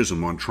George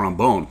Chisholm on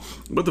trombone.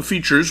 But the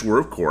features were,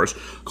 of course,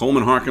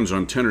 Coleman Hawkins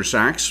on tenor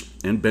sax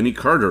and Benny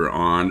Carter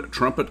on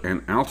trumpet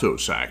and alto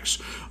sax.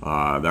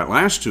 That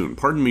last tune,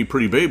 Pardon Me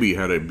Pretty Baby,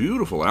 had a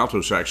beautiful alto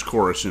sax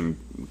chorus in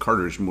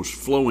Carter's most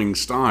flowing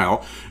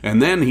style,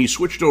 and then he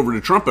switched over to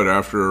trumpet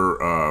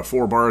after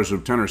 4 bars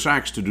of tenor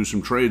sax to do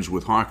some trades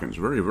with Hawkins.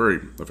 Very,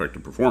 very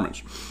effective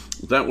performance.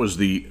 That was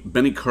the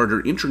Benny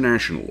Carter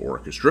International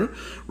Orchestra,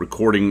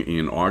 recording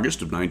in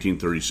August of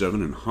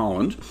 1937 in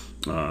Holland.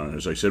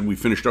 As I said, we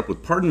finished up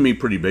with Pardon Me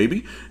Pretty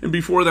Baby, and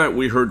before that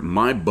we heard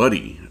My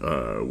Buddy,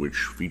 which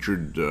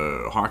featured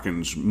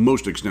Hawkins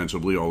most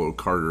extensively, although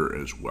Carter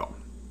as well.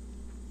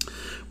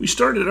 We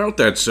started out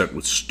that set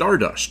with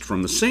Stardust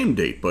from the same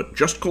date, but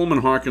just Coleman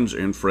Hawkins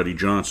and Freddie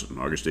Johnson,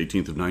 August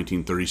 18th of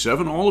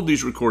 1937, all of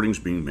these recordings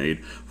being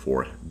made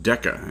for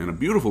Decca, and a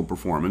beautiful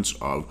performance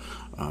of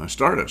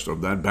Stardust,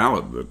 of that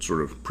ballad that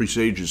sort of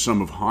presages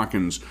some of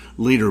Hawkins'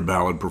 later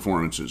ballad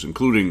performances,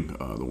 including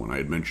the one I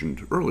had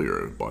mentioned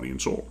earlier, Body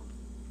and Soul.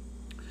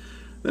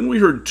 Then we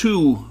heard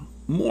 2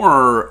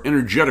 more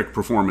energetic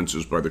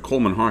performances by the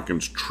Coleman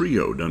Hawkins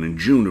Trio, done in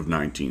June of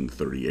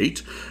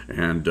 1938,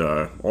 and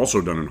also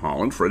done in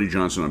Holland. Freddie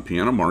Johnson on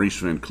piano, Maurice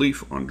Van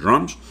Cleef on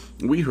drums.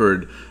 We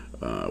heard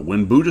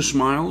When Buddha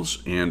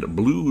Smiles and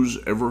Blues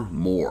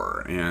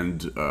Evermore,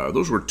 and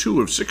those were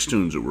 2 of 6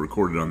 tunes that were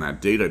recorded on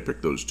that date. I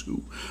picked those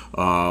 2.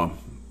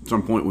 At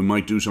some point we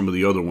might do some of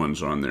the other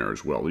ones on there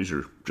as well. These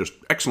are just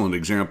excellent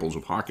examples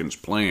of Hawkins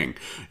playing,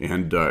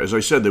 and as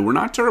I said, they were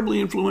not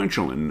terribly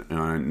influential in the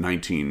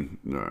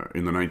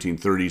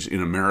 1930s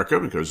in America,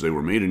 because they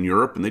were made in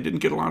Europe and they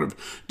didn't get a lot of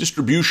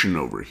distribution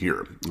over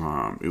here.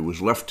 It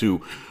was left to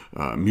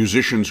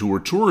musicians who were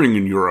touring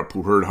in Europe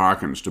who heard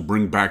Hawkins to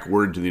bring back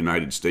word to the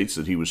United States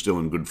that he was still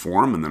in good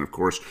form, and then of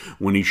course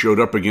when he showed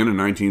up again in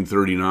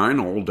 1939,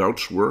 all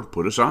doubts were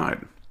put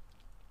aside.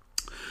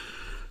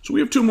 So we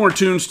have 2 more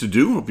tunes to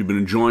do. Hope you've been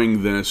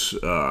enjoying this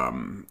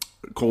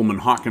Coleman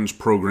Hawkins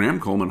program,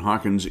 Coleman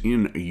Hawkins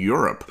in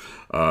Europe.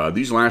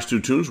 These last 2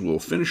 tunes will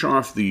finish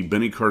off the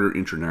Benny Carter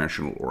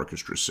International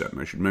Orchestra set. And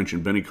I should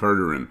mention Benny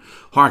Carter and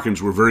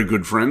Hawkins were very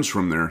good friends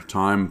from their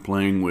time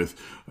playing with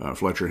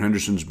Fletcher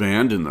Henderson's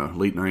band in the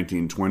late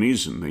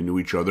 1920s, and they knew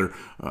each other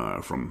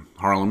from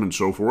Harlem and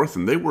so forth.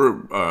 And they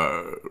were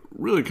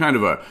really kind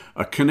of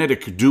a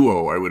kinetic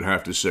duo, I would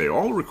have to say.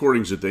 All the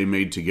recordings that they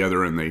made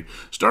together, and they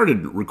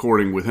started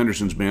recording with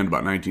Henderson's band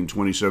about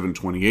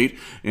 1927-28,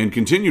 and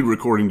continued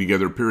recording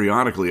together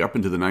periodically up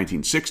into the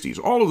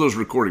 1960s. All of those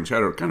recordings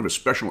had a kind of a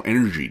special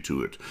energy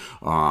to it.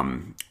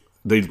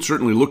 They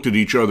certainly looked at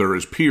each other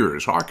as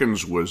peers.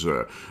 Hawkins was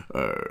a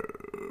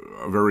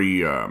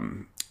very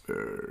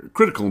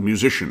critical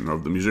musician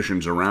of the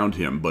musicians around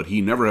him, but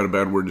he never had a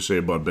bad word to say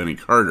about Benny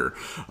Carter,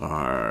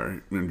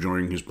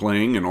 enjoying his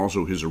playing and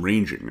also his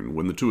arranging. And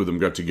when the 2 of them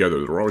got together,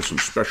 there were always some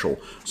special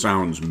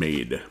sounds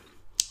made.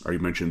 I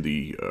mentioned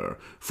the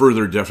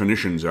Further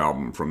Definitions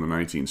album from the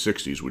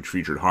 1960s, which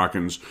featured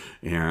Hawkins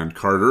and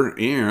Carter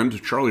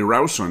and Charlie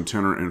Rouse on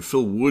tenor and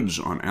Phil Woods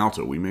on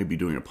alto. We may be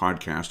doing a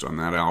podcast on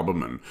that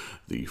album and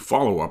the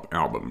follow-up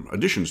album,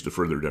 additions to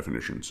Further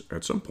Definitions,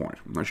 at some point.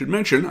 And I should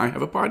mention I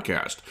have a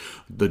podcast,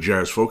 The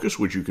Jazz Focus,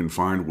 which you can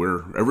find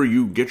wherever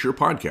you get your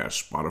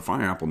podcasts.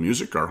 Spotify, Apple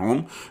Music. Our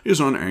home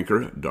is on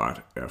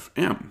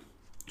Anchor.fm.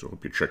 So I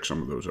hope you check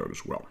some of those out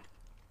as well.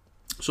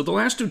 So the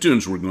last 2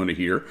 tunes we're going to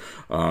hear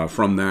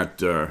from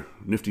that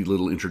nifty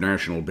little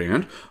international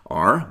band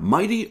are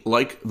Mighty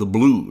Like the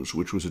Blues,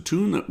 which was a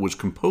tune that was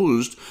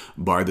composed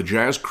by the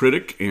jazz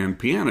critic and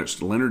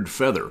pianist Leonard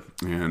Feather,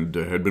 and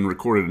had been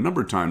recorded a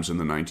number of times in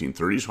the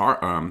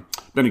 1930s.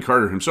 Benny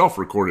Carter himself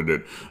recorded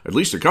it at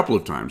least a couple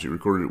of times. He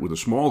recorded it with a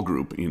small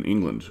group in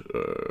England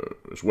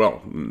as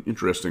well.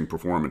 Interesting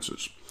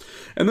performances.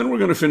 And then we're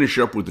going to finish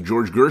up with the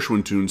George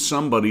Gershwin tune,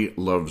 Somebody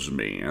Loves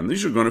Me. And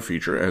these are going to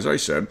feature, as I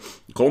said,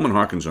 Coleman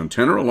Hawkins on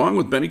tenor, along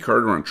with Benny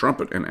Carter on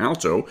trumpet and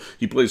alto.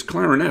 He plays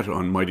clarinet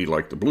on Mighty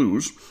Like the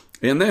Blues.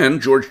 And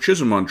then George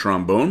Chisholm on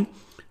trombone,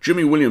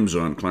 Jimmy Williams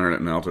on clarinet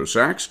and alto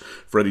sax,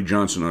 Freddie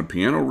Johnson on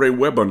piano, Ray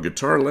Webb on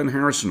guitar, Len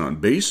Harrison on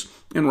bass,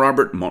 and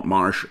Robert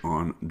Montmarsh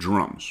on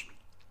drums.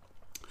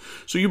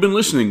 So you've been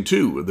listening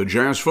to The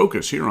Jazz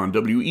Focus here on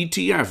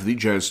WETF, the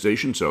jazz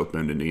station, South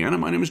Bend, Indiana.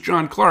 My name is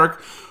John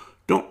Clark.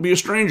 Don't be a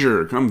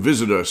stranger. Come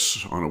visit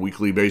us on a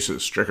weekly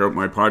basis. Check out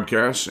my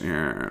podcasts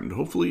and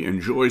hopefully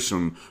enjoy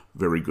some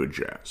very good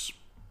jazz.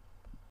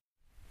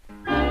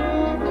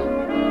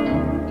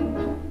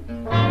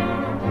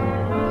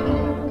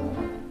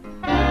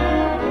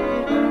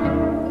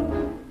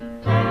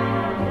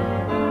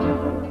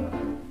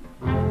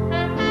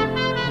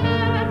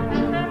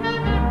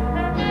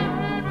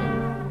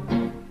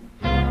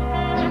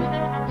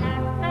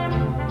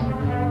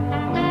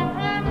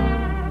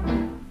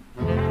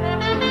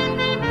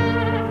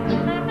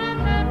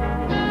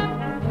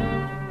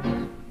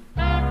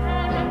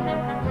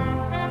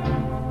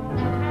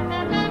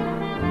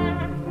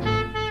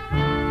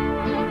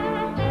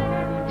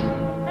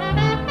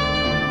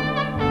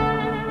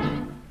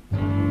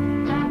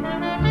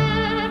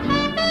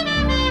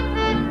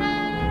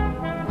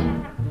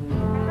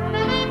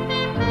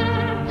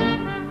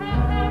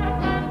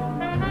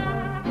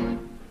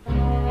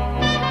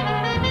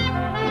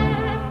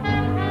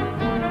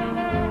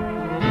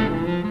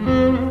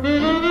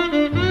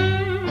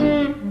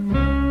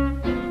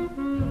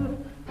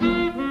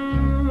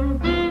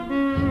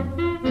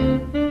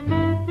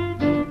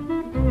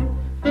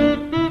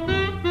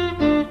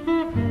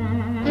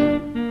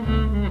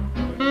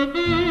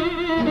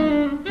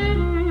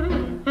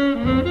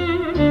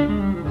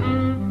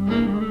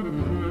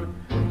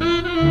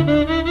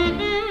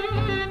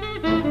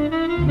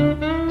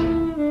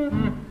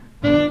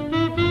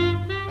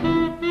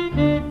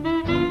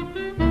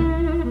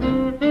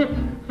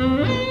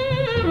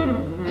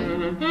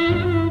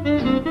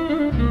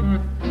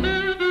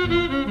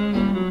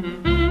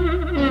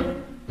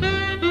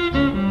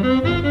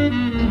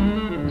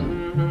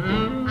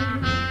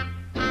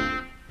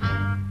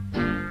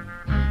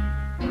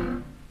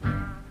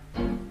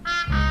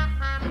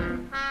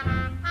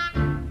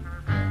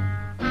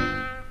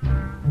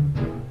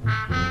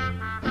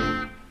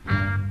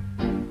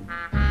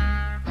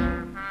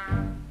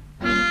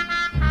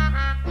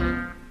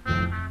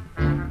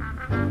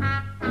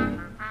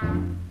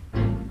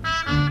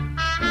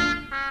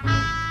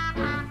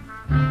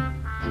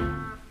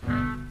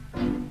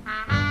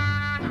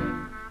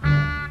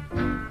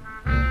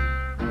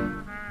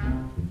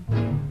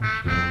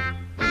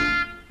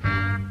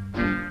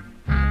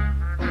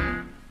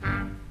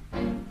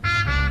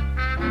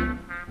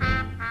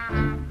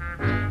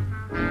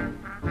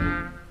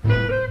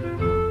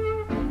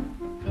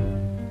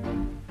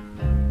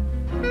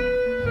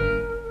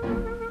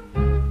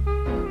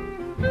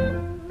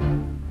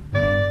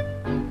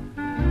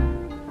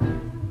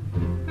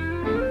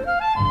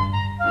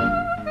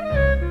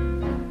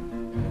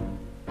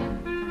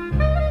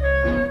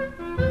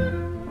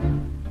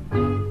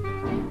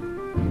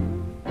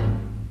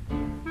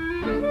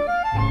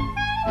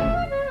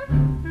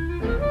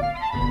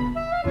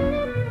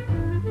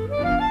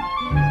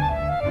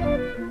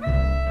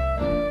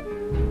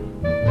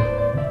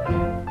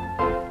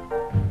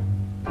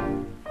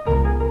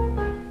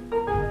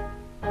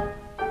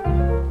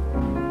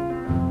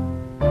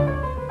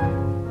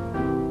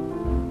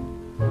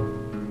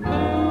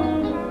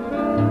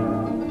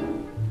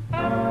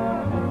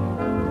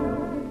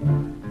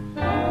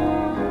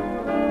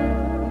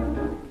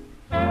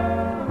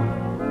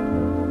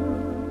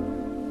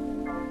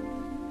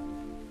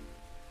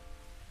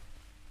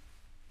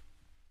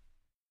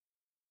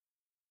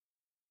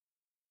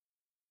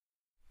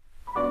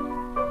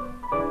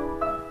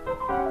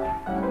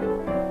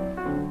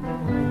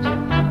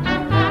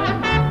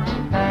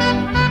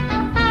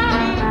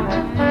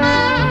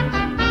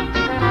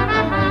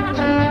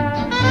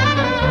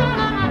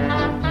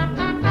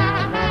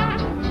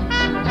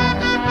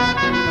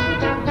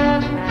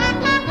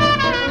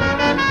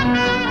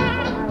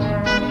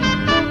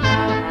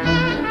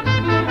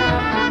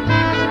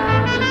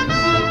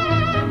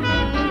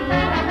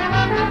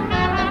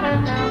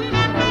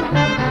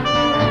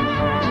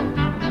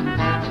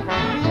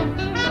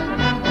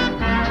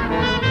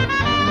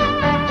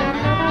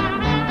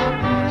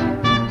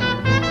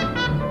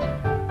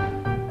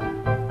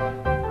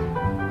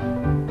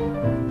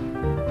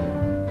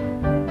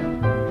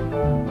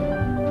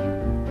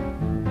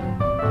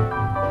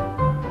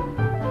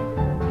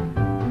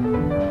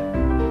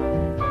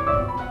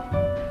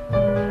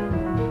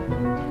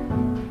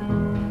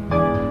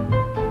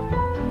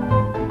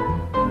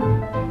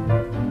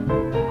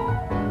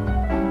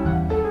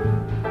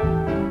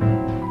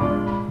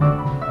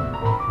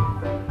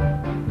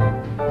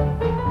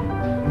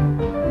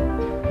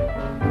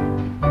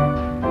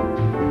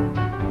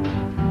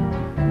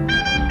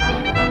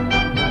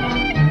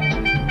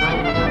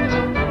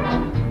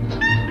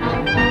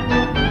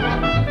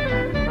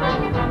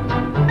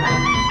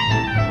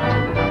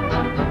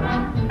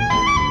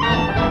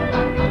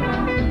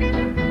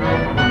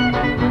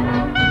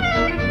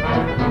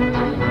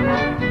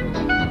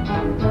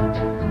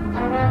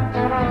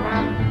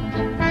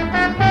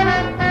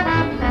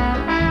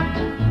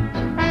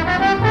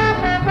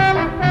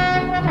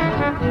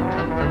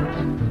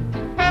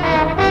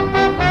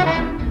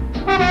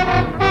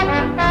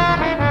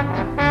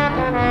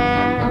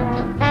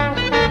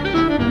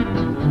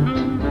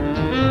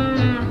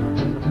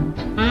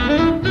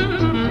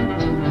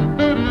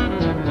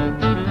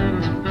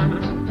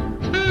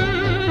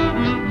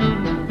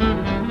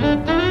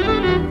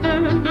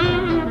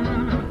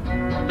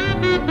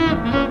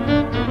 Bye.